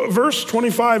 So verse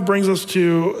 25 brings us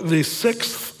to the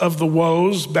sixth of the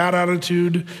woes, bad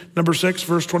attitude, number 6,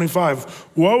 verse 25.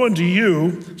 Woe unto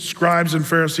you, scribes and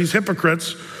Pharisees,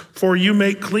 hypocrites, for you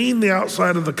make clean the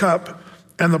outside of the cup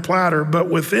and the platter, but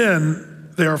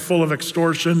within they are full of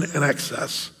extortion and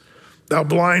excess. Thou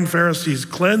blind Pharisees,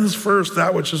 cleanse first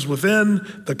that which is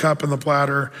within the cup and the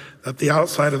platter, that the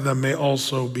outside of them may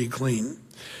also be clean.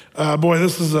 Boy,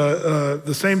 this is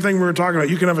the same thing we were talking about.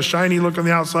 You can have a shiny look on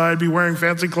the outside, be wearing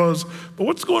fancy clothes, but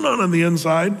what's going on the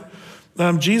inside?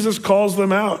 Jesus calls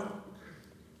them out.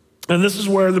 And this is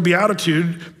where the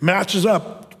Beatitude matches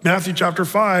up. Matthew chapter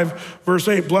 5, verse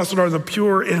 8, blessed are the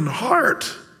pure in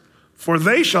heart, for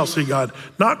they shall see God.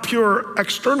 Not pure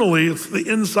externally, it's the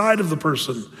inside of the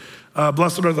person.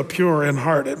 Blessed are the pure in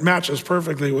heart. It matches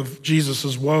perfectly with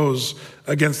Jesus's woes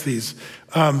against these.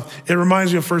 It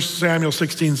reminds me of 1 Samuel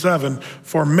 16:7.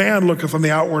 For man looketh on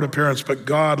the outward appearance, but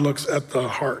God looks at the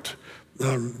heart.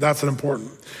 That's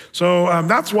important. So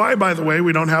that's why, by the way,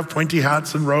 we don't have pointy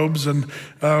hats and robes and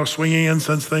swinging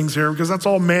incense things here, because that's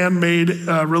all man-made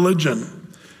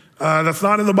religion. That's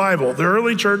not in the Bible. The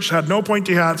early church had no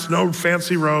pointy hats, no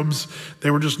fancy robes.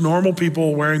 They were just normal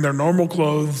people wearing their normal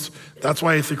clothes. That's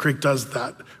why Athey Creek does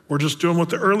that. We're just doing what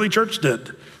the early church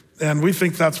did. And we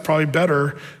think that's probably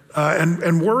better.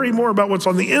 And worry more about what's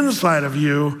on the inside of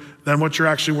you than what you're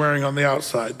actually wearing on the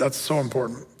outside. That's so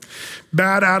important.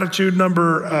 Bad attitude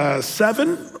number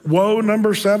 7, woe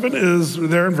number 7 is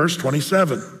there in verse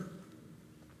 27.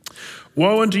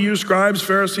 Woe unto you, scribes,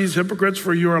 Pharisees, hypocrites,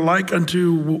 for you are like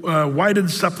unto whited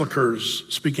sepulchres,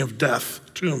 speaking of death,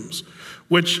 tombs,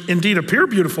 which indeed appear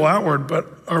beautiful outward, but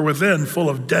are within full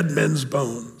of dead men's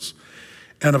bones,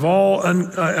 and of all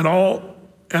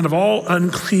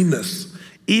uncleanness.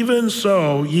 Even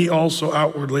so, ye also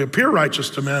outwardly appear righteous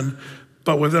to men,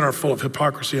 but within are full of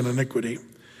hypocrisy and iniquity.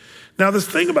 Now, this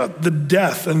thing about the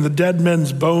death and the dead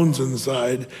men's bones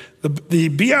inside, the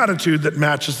beatitude that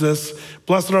matches this,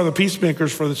 blessed are the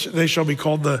peacemakers, for they shall be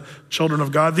called the children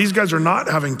of God. These guys are not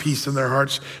having peace in their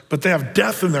hearts, but they have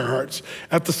death in their hearts.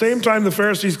 At the same time the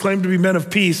Pharisees claimed to be men of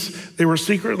peace, they were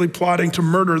secretly plotting to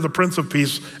murder the Prince of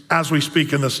Peace as we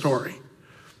speak in this story.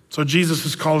 So Jesus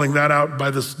is calling that out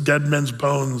by this dead men's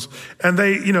bones. And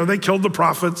they killed the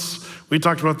prophets. We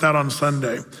talked about that on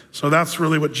Sunday. So that's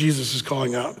really what Jesus is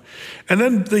calling out. And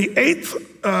then the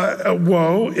 8th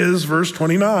woe is verse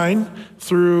 29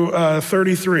 through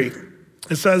 33.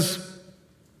 It says,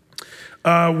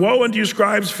 woe unto you,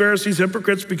 scribes, Pharisees,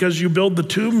 hypocrites, because you build the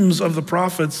tombs of the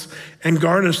prophets and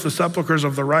garnish the sepulchres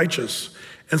of the righteous,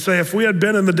 and say, if we had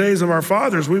been in the days of our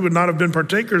fathers, we would not have been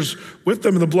partakers with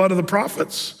them in the blood of the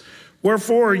prophets.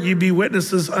 Wherefore ye be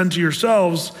witnesses unto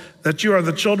yourselves that you are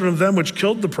the children of them which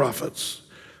killed the prophets.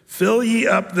 Fill ye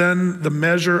up then the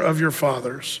measure of your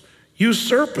fathers. You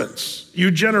serpents,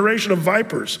 you generation of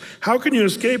vipers, how can you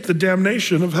escape the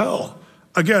damnation of hell?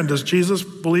 Again, does Jesus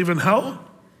believe in hell?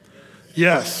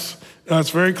 Yes,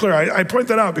 it's very clear. I point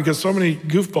that out because so many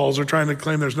goofballs are trying to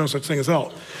claim there's no such thing as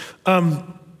hell.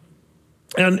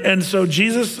 And so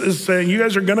Jesus is saying, you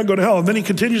guys are gonna go to hell. And then he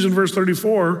continues in verse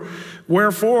 34,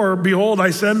 wherefore, behold, I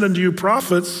send unto you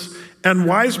prophets and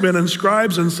wise men and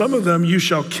scribes, and some of them you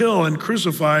shall kill and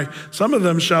crucify. Some of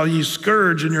them shall ye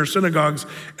scourge in your synagogues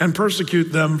and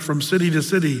persecute them from city to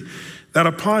city, that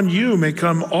upon you may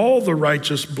come all the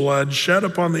righteous blood shed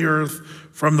upon the earth,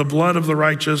 from the blood of the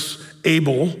righteous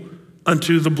Abel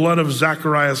unto the blood of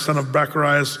Zacharias, son of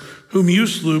Barachias, whom you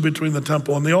slew between the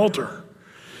temple and the altar.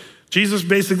 Jesus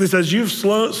basically says, you've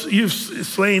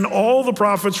slain all the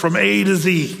prophets from A to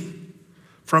Z,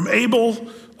 from Abel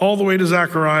all the way to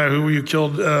Zechariah, who you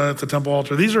killed at the temple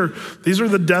altar. These are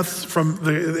the deaths from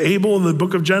the Abel in the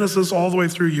book of Genesis all the way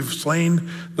through. You've slain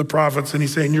the prophets, and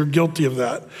he's saying you're guilty of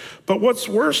that. But what's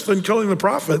worse than killing the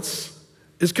prophets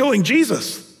is killing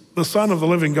Jesus, the Son of the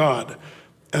living God.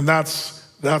 And that's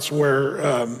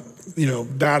where,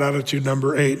 bad attitude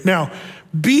number 8. Now,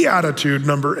 beatitude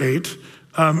number 8,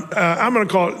 I'm going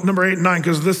to call it number 8 and 9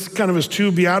 because this kind of is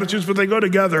 2 beatitudes, but they go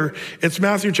together. It's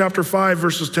Matthew chapter 5,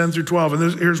 verses 10 through 12.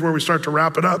 And here's where we start to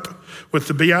wrap it up with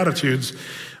the beatitudes.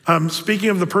 Speaking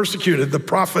of the persecuted, the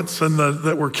prophets and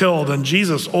that were killed, and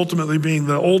Jesus ultimately being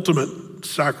the ultimate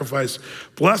sacrifice.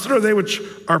 Blessed are they which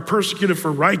are persecuted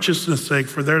for righteousness' sake,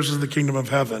 for theirs is the kingdom of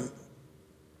heaven.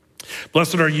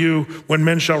 Blessed are you when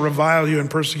men shall revile you and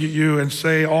persecute you and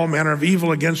say all manner of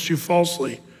evil against you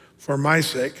falsely for my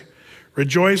sake.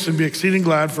 Rejoice and be exceeding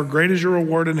glad, for great is your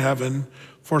reward in heaven.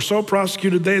 for so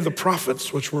prosecuted they the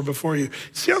prophets which were before you.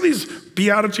 See how these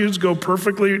Beatitudes go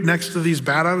perfectly next to these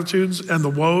bad attitudes and the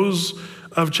woes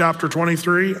of chapter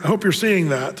 23? I hope you're seeing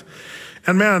that.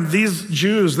 And man, these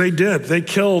Jews, they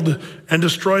killed and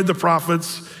destroyed the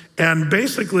prophets. And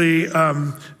basically,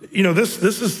 this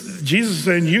is Jesus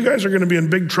saying, you guys are going to be in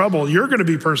big trouble. You're going to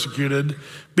be persecuted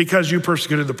because you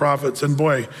persecuted the prophets. And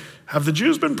boy, have the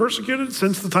Jews been persecuted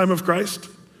since the time of Christ?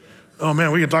 Oh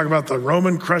man, we could talk about the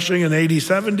Roman crushing in AD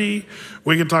 70.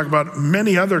 We could talk about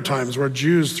many other times where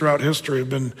Jews throughout history have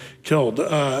been killed.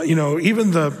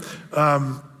 Even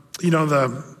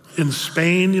in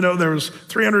Spain, there was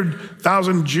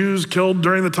 300,000 Jews killed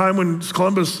during the time when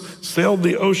Columbus sailed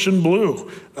the ocean blue.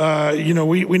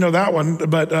 We know that one,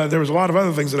 but there was a lot of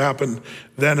other things that happened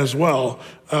then as well.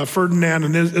 Ferdinand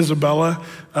and Isabella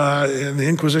and the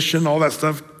Inquisition, all that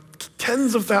stuff.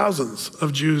 Tens of thousands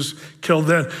of Jews killed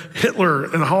then. Hitler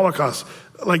and the Holocaust.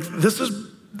 Like this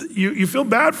is, you feel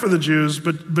bad for the Jews,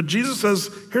 but Jesus says,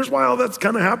 here's why all that's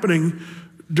kind of happening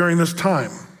during this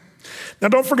time. Now,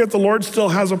 don't forget, the Lord still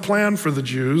has a plan for the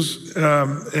Jews,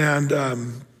 and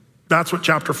that's what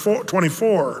chapter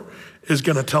 24 is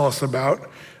going to tell us about.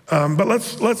 But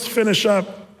let's finish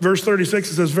up. Verse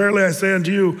 36, it says, verily I say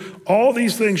unto you, all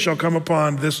these things shall come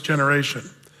upon this generation.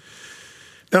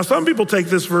 Now, some people take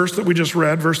this verse that we just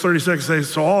read, verse 36, and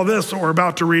say, so all this that we're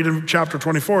about to read in chapter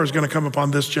 24 is going to come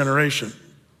upon this generation.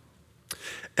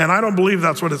 And I don't believe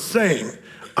that's what it's saying.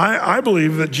 I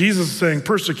believe that Jesus is saying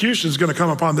persecution is going to come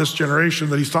upon this generation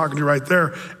that he's talking to right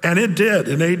there. And it did.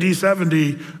 In AD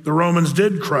 70, the Romans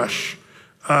did crush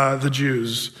the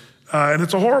Jews. And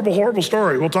it's a horrible, horrible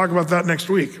story. We'll talk about that next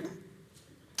week.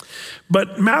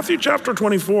 But Matthew chapter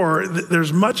 24,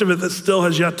 there's much of it that still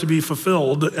has yet to be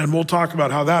fulfilled, and we'll talk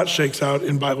about how that shakes out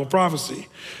in Bible prophecy.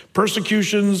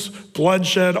 Persecutions,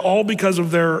 bloodshed, all because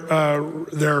of their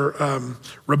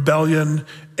rebellion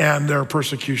and their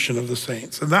persecution of the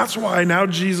saints. And that's why now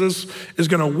Jesus is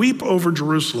going to weep over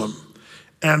Jerusalem.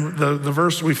 And the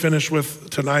verse we finish with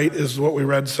tonight is what we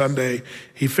read Sunday.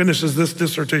 He finishes this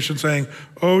dissertation saying,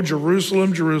 O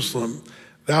Jerusalem, Jerusalem,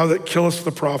 thou that killest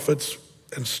the prophets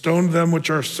and stoned them which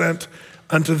are sent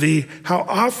unto thee, how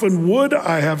often would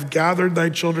I have gathered thy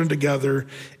children together,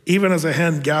 even as a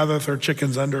hen gathereth her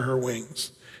chickens under her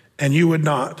wings, and you would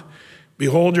not.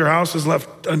 Behold, your house is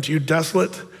left unto you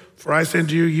desolate, for I say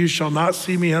unto you, you shall not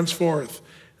see me henceforth,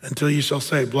 until you shall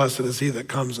say, blessed is he that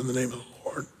comes in the name of the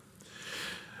Lord.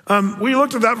 We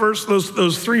looked at that verse,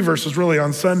 those three verses really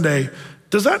on Sunday.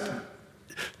 Does that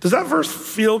verse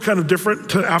feel kind of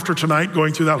different after tonight,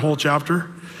 going through that whole chapter?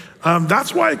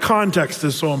 That's why context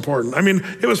is so important. I mean,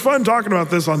 it was fun talking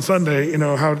about this on Sunday,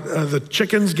 how the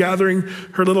chickens gathering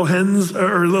her little hens,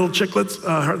 or little chicklets,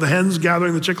 the hens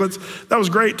gathering the chicklets. That was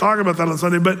great talking about that on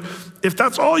Sunday. But if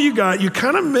that's all you got, you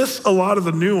kind of miss a lot of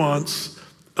the nuance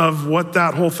of what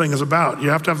that whole thing is about.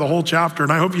 You have to have the whole chapter,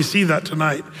 and I hope you see that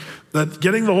tonight, that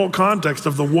getting the whole context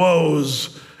of the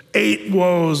woes, 8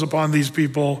 woes upon these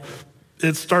people,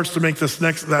 it starts to make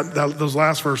those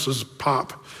last verses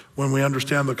pop when we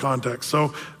understand the context.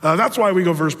 So that's why we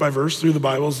go verse by verse through the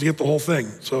Bible, is to get the whole thing.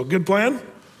 So good plan?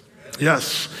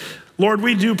 Yes. Lord,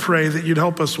 we do pray that you'd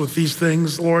help us with these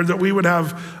things, Lord, that we would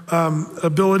have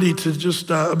ability to just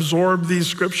absorb these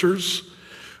scriptures.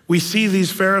 We see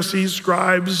these Pharisees,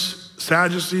 scribes,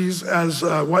 Sadducees as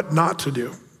what not to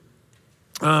do.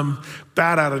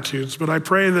 Bad attitudes. But I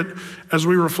pray that as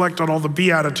we reflect on all the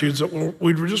Beatitudes, that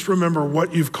we'd just remember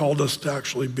what you've called us to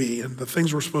actually be and the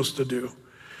things we're supposed to do.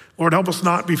 Lord, help us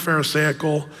not be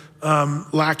Pharisaical,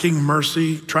 lacking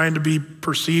mercy, trying to be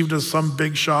perceived as some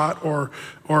big shot or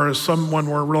as someone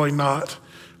we're really not.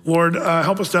 Lord,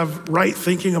 help us to have right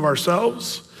thinking of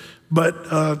ourselves,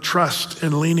 but trust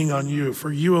and leaning on you,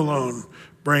 for you alone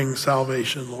bring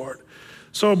salvation, Lord.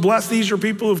 So bless these, your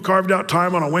people who've carved out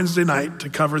time on a Wednesday night to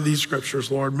cover these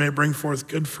scriptures, Lord. May it bring forth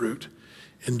good fruit.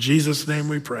 In Jesus' name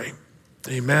we pray.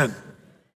 Amen.